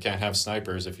 it's like you can't have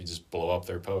snipers if you just blow up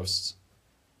their posts.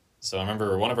 So I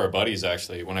remember one of our buddies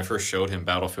actually, when I first showed him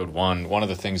Battlefield 1, one of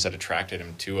the things that attracted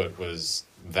him to it was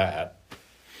that.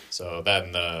 So that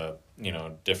and the, you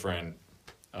know, different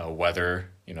weather,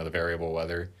 you know, the variable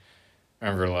weather. I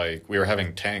remember like we were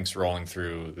having tanks rolling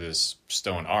through this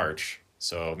stone arch.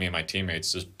 So me and my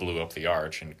teammates just blew up the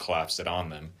arch and collapsed it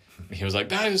on them. And he was like,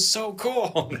 that is so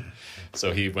cool.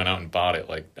 So he went out and bought it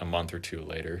like a month or two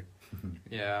later.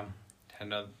 Yeah,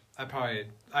 and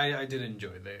I did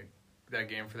enjoy that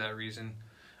game for that reason.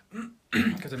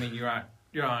 Because I mean,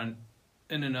 you're on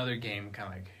in another game, kind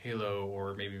of like Halo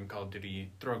or maybe even Call of Duty. You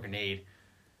throw a grenade,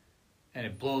 and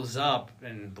it blows up,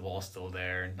 and the wall's still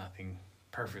there, and nothing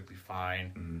perfectly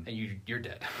fine, and you're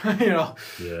dead. You know.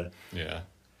 Yeah. Yeah.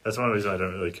 That's one reason I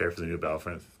don't really care for the new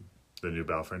Battlefront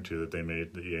 2 that they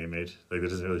made, that EA made. Like, there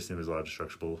doesn't really seem there's a lot of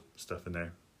destructible stuff in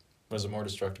there. Was it more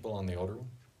destructible on the older one?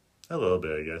 A little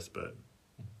bit, I guess, but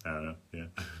I don't know. Yeah.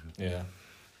 Yeah.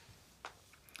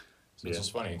 So it's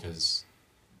just funny because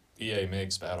EA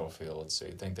makes Battlefield, so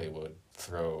you'd think they would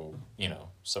throw,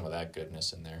 some of that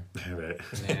goodness in there. Right.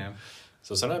 Yeah.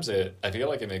 So sometimes I feel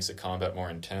like it makes the combat more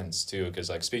intense too, because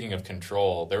like speaking of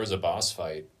Control, there was a boss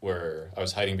fight where I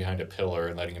was hiding behind a pillar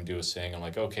and letting him do his thing. I'm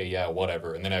like, okay, yeah,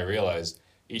 whatever. And then I realized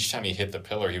each time he hit the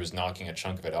pillar, he was knocking a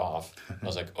chunk of it off. I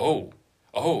was like, oh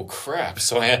crap!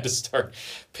 So I had to start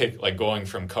going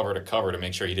from cover to cover to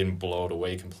make sure he didn't blow it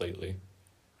away completely.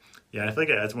 Yeah, I feel like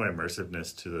it adds more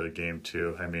immersiveness to the game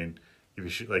too. I mean, if you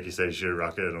shoot, like you said, you shoot a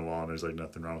rocket at a wall and there's like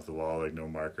nothing wrong with the wall, like no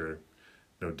marker,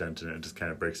 no dent in it. It just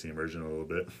kind of breaks the immersion a little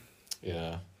bit.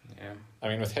 Yeah. Yeah. I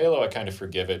mean, with Halo, I kind of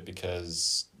forgive it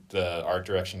because the art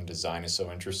direction and design is so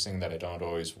interesting that I don't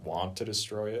always want to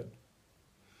destroy it.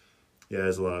 Yeah,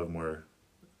 there's a lot of more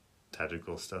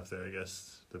tactical stuff there, I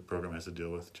guess, the program has to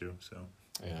deal with too. So.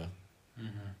 Yeah.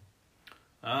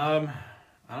 I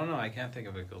don't know. I can't think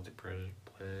of a guilty pleasure.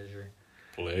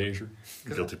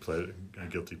 Guilty predator. A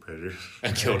guilty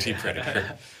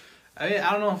predator. I mean,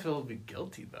 I don't know if it'll be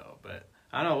guilty though, but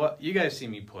I don't know what you guys see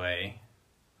me play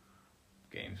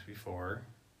games before.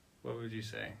 What would you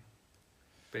say,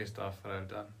 based off what I've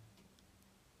done?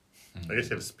 I guess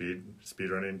you have a speed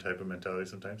running type of mentality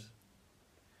sometimes.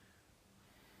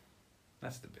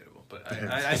 That's debatable, but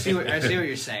I see what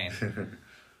you're saying.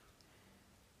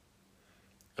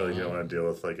 You don't want to deal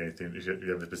with like anything.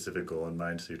 You have a specific goal in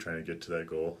mind, so you're trying to get to that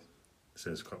goal as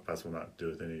soon as possible. Not deal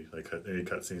with any any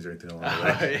cutscenes or anything along the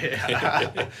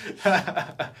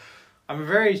way. I'm a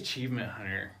very achievement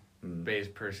hunter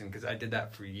based person because I did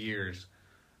that for years.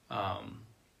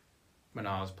 When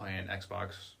I was playing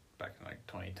Xbox back in like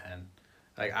 2010,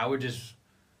 like I was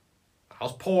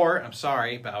poor. I'm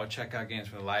sorry, but I would check out games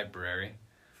from the library,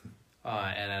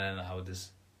 and then I would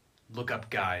just look up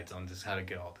guides on just how to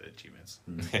get all the achievements.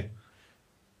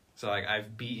 So like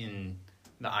I've beaten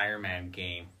the Iron Man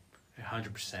game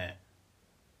 100%.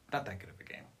 Not that good of a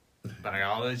game, but I got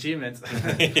all the achievements.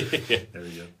 There we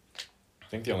go. I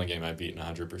think the only game I've beaten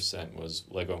 100% was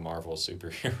Lego Marvel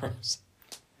Superheroes.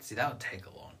 See, that would take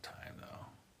a long time though.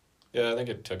 Yeah, I think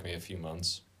it took me a few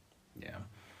months. Yeah.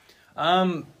 I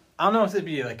don't know if it'd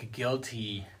be like a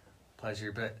guilty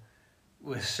pleasure, but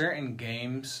with certain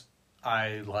games,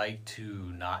 I like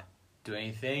to not do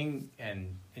anything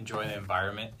and enjoy the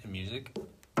environment and music.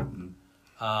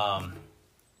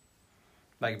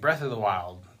 Like Breath of the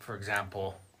Wild, for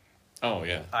example. Oh,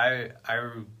 yeah. I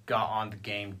got on the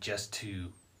game just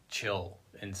to chill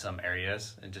in some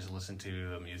areas and just listen to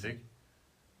the music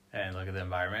and look at the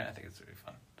environment. I think it's really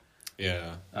fun.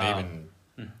 Yeah. I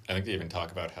think they even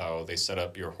talk about how they set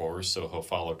up your horse so he'll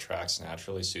follow tracks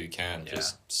naturally so you can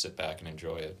just sit back and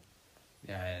enjoy it.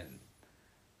 Yeah,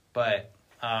 but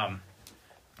I'll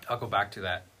go back to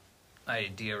that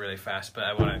idea really fast, but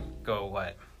I want to go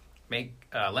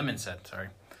Lemon said, sorry,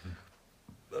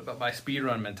 about my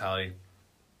speedrun mentality.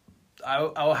 I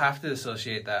will have to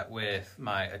associate that with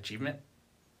my achievement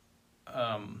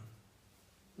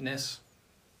ness,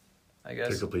 I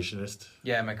guess. The completionist?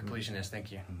 Yeah, my completionist,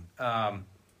 thank you.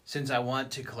 Since I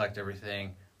want to collect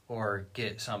everything or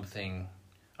get something,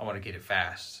 I want to get it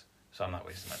fast, so I'm not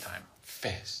wasting my time.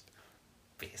 Fast.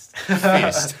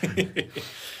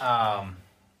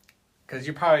 Because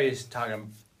you're probably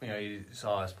talking, you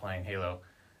saw us playing Halo,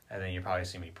 and then you probably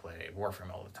see me play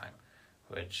Warframe all the time,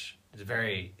 which is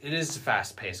it is a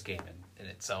fast-paced game in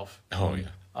itself. Oh, yeah.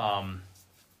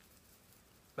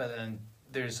 But then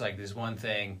there's like this one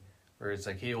thing where it's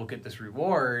like, hey, you'll get this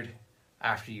reward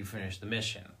after you finish the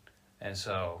mission. And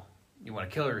so you want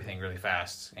to kill everything really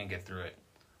fast and get through it,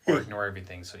 or ignore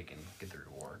everything so you can get the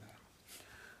reward.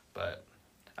 But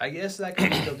I guess that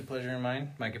could be a guilty pleasure in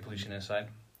mine, my completionist side.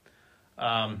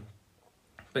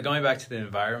 But going back to the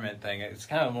environment thing, it's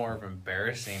kind of more of an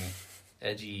embarrassing,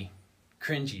 edgy,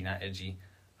 cringy, not edgy,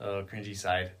 cringy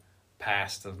side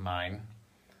past of mine,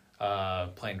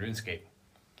 playing RuneScape.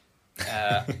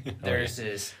 There's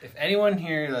this, if anyone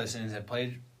here listens and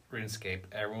played RuneScape,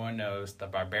 everyone knows the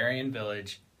Barbarian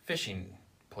Village fishing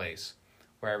place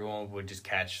where everyone would just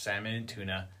catch salmon and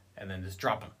tuna and then just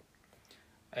drop them.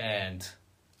 And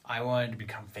I wanted to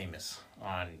become famous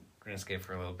on RuneScape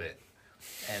for a little bit.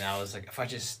 And I was like, if I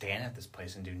just stand at this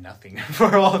place and do nothing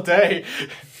for all day,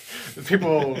 people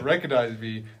will recognize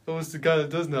me. Oh, it's the guy that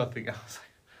does nothing. I was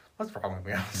like, what's wrong with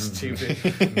me? I'm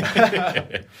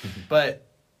stupid. But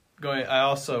I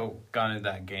also got into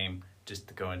that game just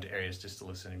to go into areas just to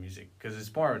listen to music because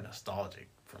it's more nostalgic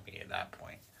for me at that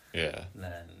point. Yeah.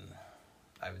 Than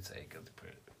I would say guilty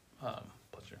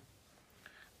pleasure.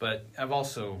 But I've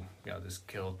also, just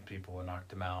killed people and knocked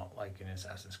them out, like in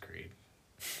Assassin's Creed.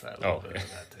 So I love bit of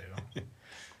that too.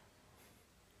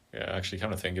 Yeah, actually,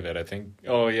 come to think of it, I think.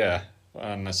 Oh yeah,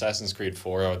 on Assassin's Creed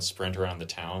 4, I would sprint around the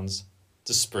towns,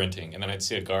 just sprinting, and then I'd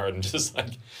see a guard and just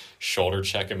like shoulder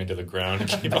check him into the ground and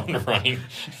keep on running.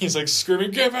 He's like screaming,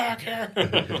 "Get back here!"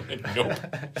 I'm like, nope.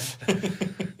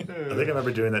 I think I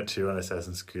remember doing that too on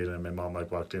Assassin's Creed, and my mom like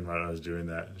walked in while I was doing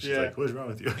that. And she's like, "What's wrong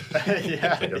with you?"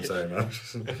 Yeah. Like, I'm sorry, Mom.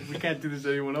 We can't do this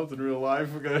to anyone else in real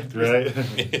life. We're gonna do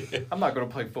Right? I'm not gonna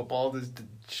play football just to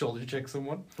shoulder check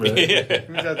someone. Right? Yeah.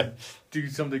 We have to do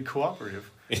something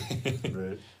cooperative.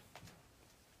 Right.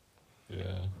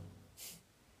 Yeah.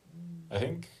 I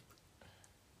think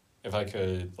if I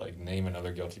could like name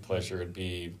another guilty pleasure, it'd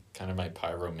be kind of my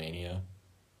pyromania.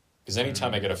 Because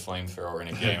anytime I get a flamethrower in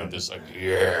a game, I'm just like,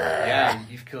 yeah. Yeah,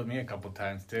 you've killed me a couple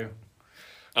times too.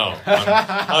 Oh,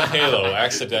 on Halo,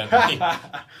 accidentally.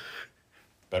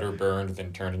 Better burned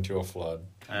than turned into a flood.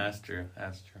 That's true.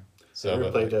 So, you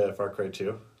ever but, played Far Cry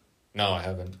 2? No, I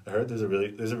haven't. I heard there's a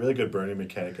really good burning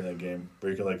mechanic in that game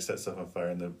where you can like set stuff on fire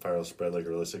and the fire will spread like a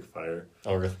realistic fire.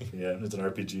 Oh, really? Yeah, it's an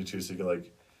RPG too, so you can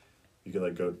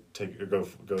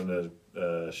go into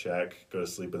a shack, go to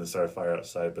sleep, and then start a fire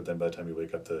outside. But then by the time you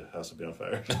wake up, the house will be on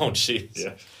fire. Oh, jeez.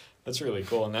 Yeah, that's really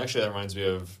cool. And actually, that reminds me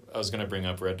of I was going to bring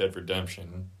up Red Dead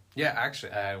Redemption. Yeah,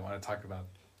 actually, I want to talk about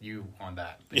you on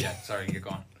that. But yeah, sorry, you're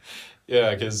gone.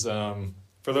 Yeah, because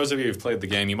for those of you who've played the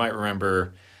game, you might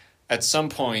remember at some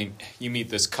point you meet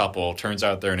this couple. Turns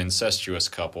out they're an incestuous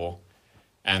couple,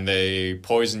 and they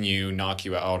poison you, knock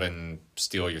you out, and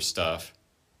steal your stuff.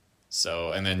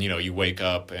 So, and then, you wake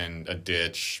up in a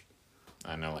ditch,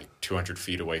 I don't know, like 200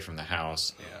 feet away from the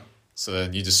house. Yeah. So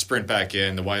then you just sprint back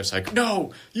in. The wife's like,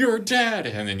 "No, you're dead."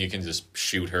 And then you can just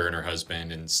shoot her and her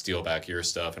husband and steal back your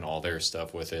stuff and all their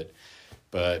stuff with it.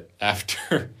 But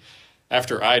after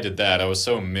I did that, I was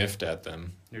so miffed at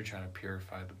them. You're trying to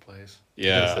purify the place.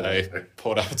 Yeah, I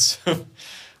pulled out some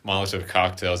Molotov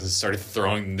cocktails and started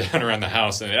throwing them down around the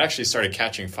house, and it actually started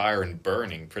catching fire and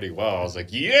burning pretty well. I was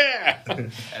like, yeah!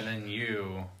 And then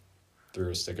you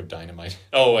threw a stick of dynamite.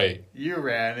 Oh, wait. You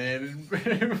ran in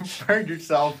and burned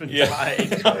yourself and Yeah.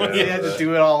 died. Yeah. You had to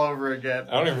do it all over again.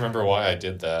 I don't even remember why I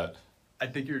did that. I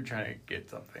think you were trying to get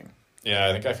something. Yeah,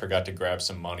 I think I forgot to grab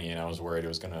some money, and I was worried it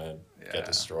was going to get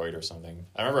destroyed or something.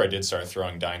 I remember I did start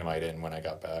throwing dynamite in when I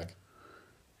got back.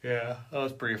 Yeah, that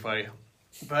was pretty funny.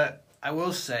 But I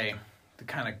will say, to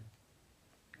kind of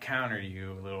counter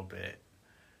you a little bit,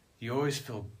 you always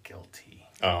feel guilty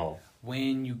Oh.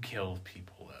 when you kill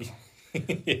people, though.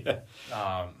 Yeah.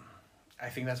 I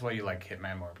think that's why you like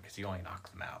Hitman more, because you only knock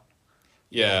them out.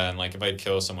 Yeah, and like if I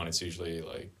kill someone, it's usually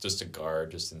like just a guard,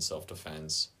 just in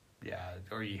self-defense. Yeah,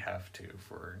 or you have to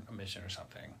for a mission or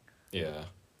something. Yeah.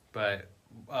 But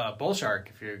Bullshark,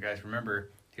 if you guys remember,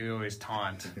 he would always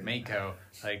taunt Mako,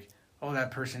 like, "Oh,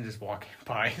 that person just walking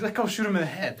by." He's like, "Oh, shoot him in the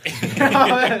head."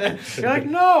 You're like,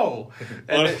 "No!"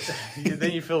 And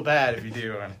then you feel bad if you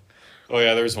do. Oh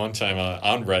yeah, there was one time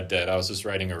on Red Dead, I was just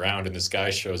riding around and this guy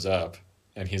shows up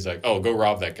and he's like, "Oh, go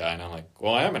rob that guy." And I'm like,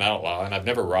 "Well, I am an outlaw and I've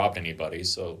never robbed anybody,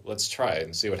 so let's try it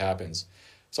and see what happens."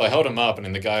 So I held him up and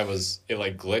then the guy it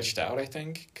like glitched out, I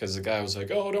think, because the guy was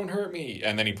like, "Oh, don't hurt me."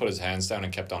 And then he put his hands down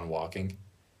and kept on walking.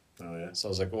 Oh yeah. So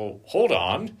I was like, "Well, hold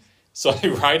on." So I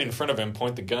ride in front of him,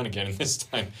 point the gun again, and this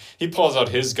time he pulls out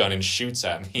his gun and shoots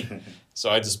at me. So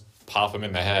I just pop him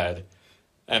in the head.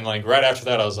 And like right after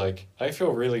that, I was like, I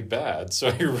feel really bad. So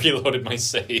I reloaded my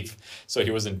save so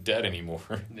he wasn't dead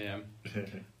anymore. Yeah.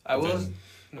 I was...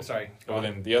 I'm sorry. Well,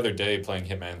 then the other day playing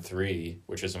Hitman 3,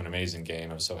 which is an amazing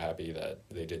game, I'm so happy that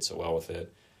they did so well with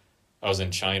it. I was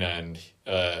in China and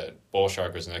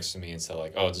Bullshark was next to me and said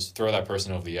like, "Oh, just throw that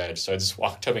person over the edge." So I just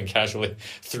walked up and casually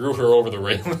threw her over the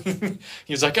railing.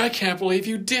 He was like, "I can't believe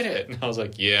you did it." And I was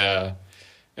like, "Yeah."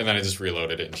 And then I just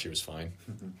reloaded it and she was fine.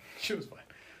 She was fine.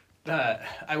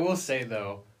 I will say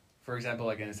though, for example,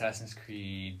 like in Assassin's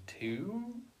Creed 2,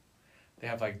 they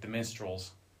have like the minstrels,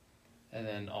 and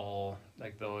then all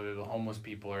like the homeless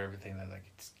people or everything that like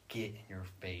just get in your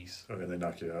face. Okay, they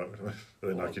knock you out. Or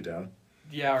they knock you down.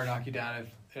 Yeah, or knock you down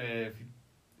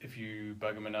if you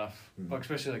bug them enough. Mm-hmm. Well,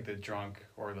 especially like the drunk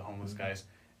or the homeless guys.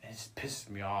 And it just pisses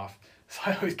me off. So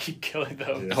I always keep killing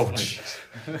those. Yeah. Oh,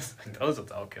 like, those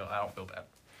I'll kill. I don't feel bad.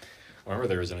 I remember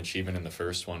there was an achievement in the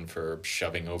first one for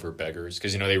shoving over beggars.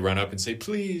 Because, they run up and say,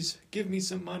 please, give me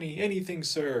some money. Anything,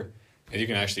 sir. And you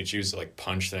can actually choose to,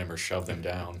 punch them or shove them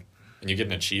down. And you get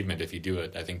an achievement if you do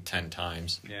it, I think, 10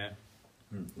 times. Yeah.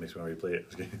 Makes me want to replay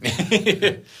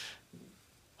it.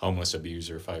 Homeless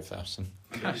abuser, 5,000.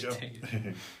 Gosh There you dang go.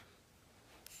 it.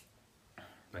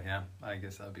 But yeah, I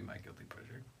guess that would be my guilty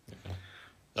pleasure. Yeah.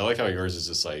 I like how yours is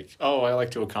just oh, I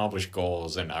like to accomplish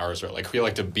goals, and ours are we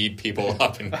like to beat people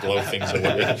up and blow things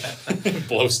away.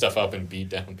 Blow stuff up and beat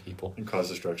down people. And cause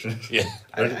destruction. Yeah.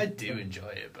 I do enjoy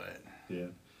it, but Yeah.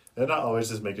 And not always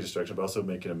just making destruction, but also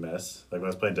making a mess. Like when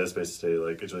I was playing Dead Space today,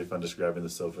 it's really fun just grabbing the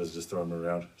sofas and just throwing them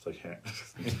around. It's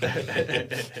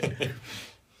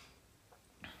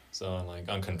So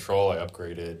on Control, I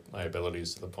upgraded my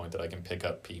abilities to the point that I can pick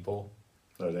up people.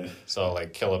 oh, dang. So I'll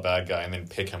kill a bad guy and then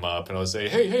pick him up, and I'll say,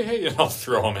 hey, hey, hey, and I'll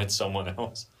throw him at someone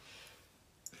else.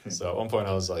 So at one point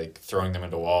I was throwing them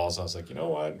into walls. I was like, you know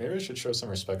what? Maybe I should show some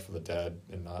respect for the dead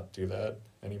and not do that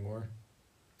anymore.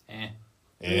 eh.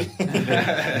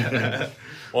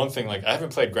 One thing, I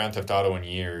haven't played Grand Theft Auto in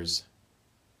years,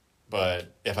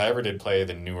 but if I ever did play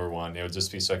the newer one, it would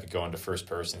just be so I could go into first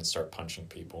person and start punching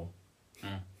people.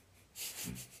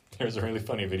 There's a really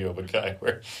funny video of a guy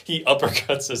where he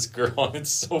uppercuts this girl, and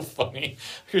it's so funny.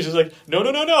 He's just like, no,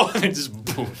 no, no, no, and it just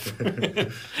poof.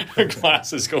 Her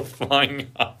glasses go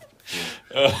flying off.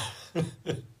 That's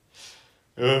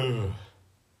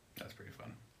pretty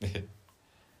fun.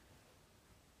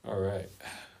 All right.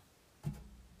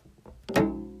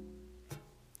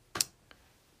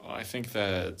 Well, I think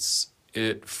that's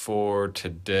it for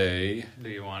today. Do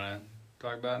you want to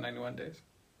talk about 91 Days?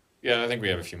 Yeah, I think we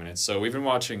have a few minutes. So we've been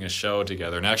watching a show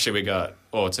together, and actually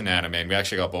it's an anime, and we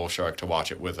actually got Bullshark to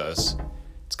watch it with us.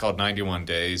 It's called 91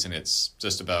 Days, and it's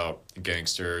just about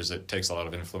gangsters. It takes a lot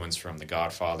of influence from The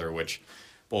Godfather, which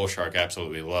Bullshark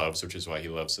absolutely loves, which is why he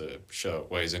loves the show,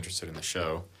 why he's interested in the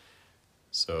show.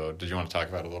 So did you want to talk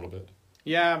about it a little bit?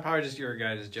 Yeah, probably just your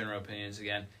guys' general opinions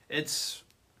again. It's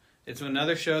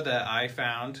another show that I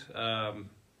found a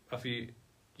few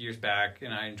years back,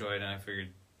 and I enjoyed, and I figured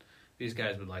these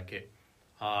guys would like it.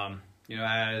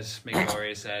 As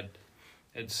McGlory said,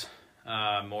 it's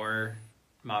more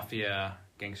mafia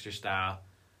gangster style.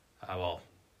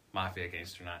 Mafia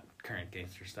gangster, not current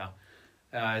gangster style.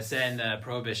 It's set in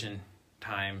Prohibition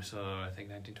time, so I think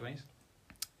 1920s.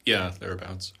 Yeah,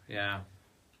 thereabouts. Yeah.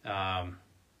 And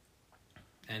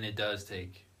it does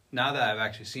take... Now that I've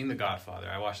actually seen The Godfather,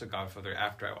 I watched The Godfather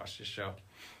after I watched this show,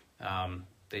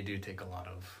 they do take a lot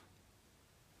of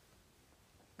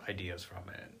ideas from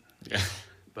it. Yeah.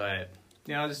 But,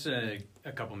 just a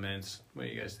couple minutes. What are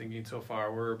you guys thinking so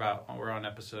far? We're on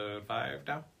episode 5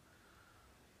 now?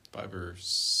 5 or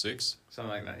 6?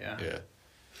 Something like that, yeah. Yeah.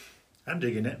 I'm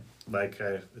digging it.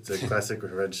 It's a classic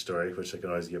revenge story, which I can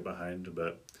always get behind.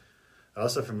 But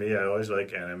also for me, I always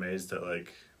like animes that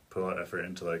put a lot of effort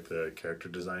into the character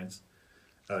designs.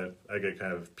 I get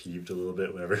kind of peeved a little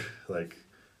bit whenever the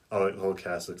whole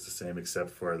cast looks the same except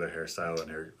for their hairstyle and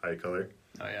hair eye color.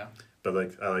 Oh, yeah.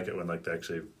 But I like it when they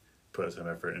actually put some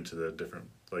effort into the different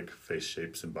face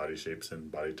shapes and body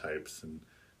body types, and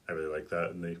I really like that,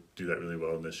 and they do that really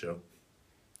well in this show.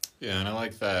 Yeah, and I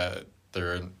like that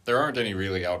there aren't any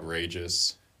really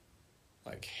outrageous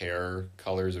hair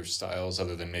colors or styles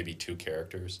other than maybe 2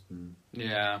 characters.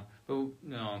 Yeah, but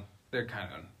no, they're kind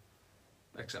of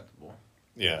acceptable.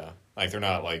 Yeah, they're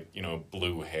not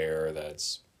blue hair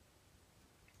that's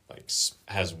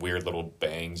has weird little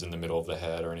bangs in the middle of the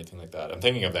head or anything like that. I'm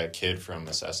thinking of that kid from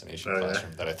Assassination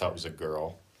Classroom that I thought was a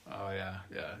girl. Oh, yeah.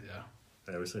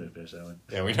 Yeah, we still didn't finish that one.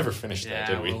 Yeah, we never finished that,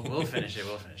 did we? We'll finish it.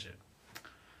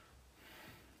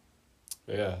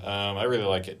 But yeah, I really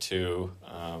like it too.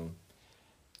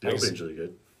 The opening's really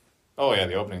good. Oh yeah,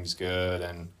 the opening's good,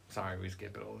 and Sorry, we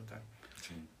skip it all the time.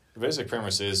 the basic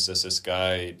premise is this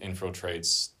guy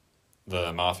infiltrates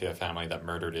the mafia family that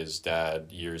murdered his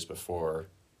dad years before,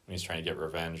 and he's trying to get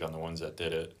revenge on the ones that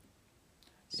did it.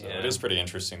 So Yeah. it is pretty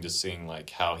interesting just seeing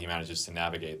how he manages to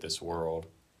navigate this world.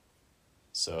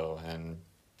 So, and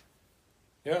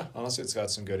yeah, honestly, it's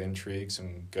got some good intrigue,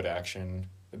 some good action.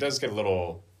 It does get a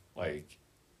little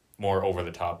more over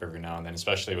the top every now and then,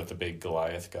 especially with the big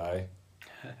Goliath guy.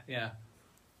 Yeah.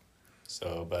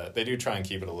 So, but they do try and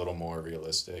keep it a little more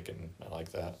realistic, and I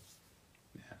like that.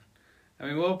 I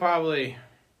mean, we'll probably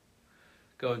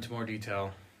go into more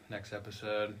detail next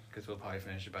episode, because we'll probably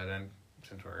finish it by then,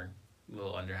 since we're a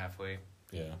little under halfway.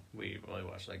 Yeah, We only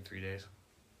watched 3 days.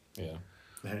 yeah.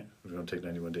 We're going to take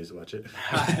 91 days to watch it.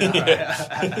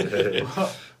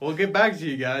 We'll get back to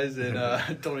you guys in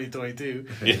 2022.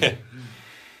 Yeah.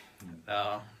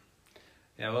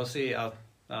 Yeah, we'll see. I'll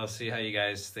I'll see how you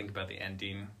guys think about the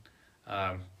ending.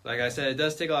 Like I said, it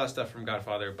does take a lot of stuff from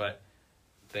Godfather, but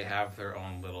they have their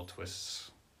own little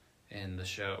twists in the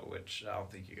show, which I don't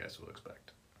think you guys will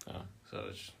expect. Oh. So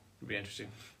it'll be interesting.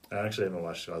 I actually haven't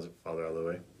watched Godfather all the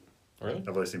way. Really?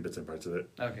 I've only seen bits and parts of it.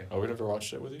 Okay. Oh, we never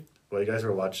watched it with you? Well, you guys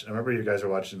were watching. I remember you guys were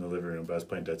watching in the living room, but I was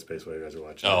playing Dead Space while you guys were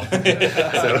watching. Oh.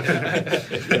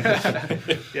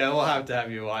 Yeah, we'll have to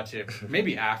have you watch it.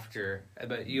 Maybe after,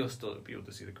 but you'll still be able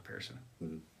to see the comparison.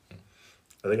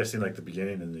 I think I've seen like the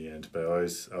beginning and the end, but I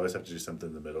always have to do something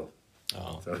in the middle.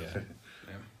 Oh, So, yeah.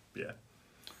 yeah.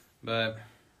 But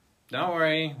don't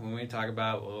worry, when we talk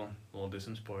about, we'll do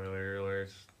some spoiler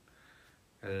alerts,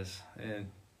 because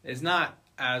it's not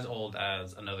as old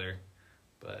as another,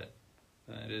 but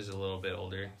it is a little bit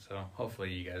older. So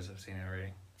hopefully you guys have seen it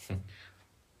already.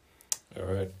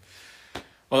 All right.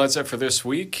 Well, that's it for this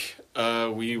week.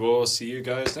 We will see you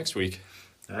guys next week.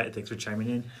 All right. Thanks for chiming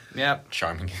in. Yep.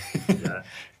 Charming. Yeah.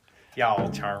 Y'all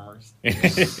charmers.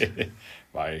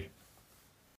 Bye.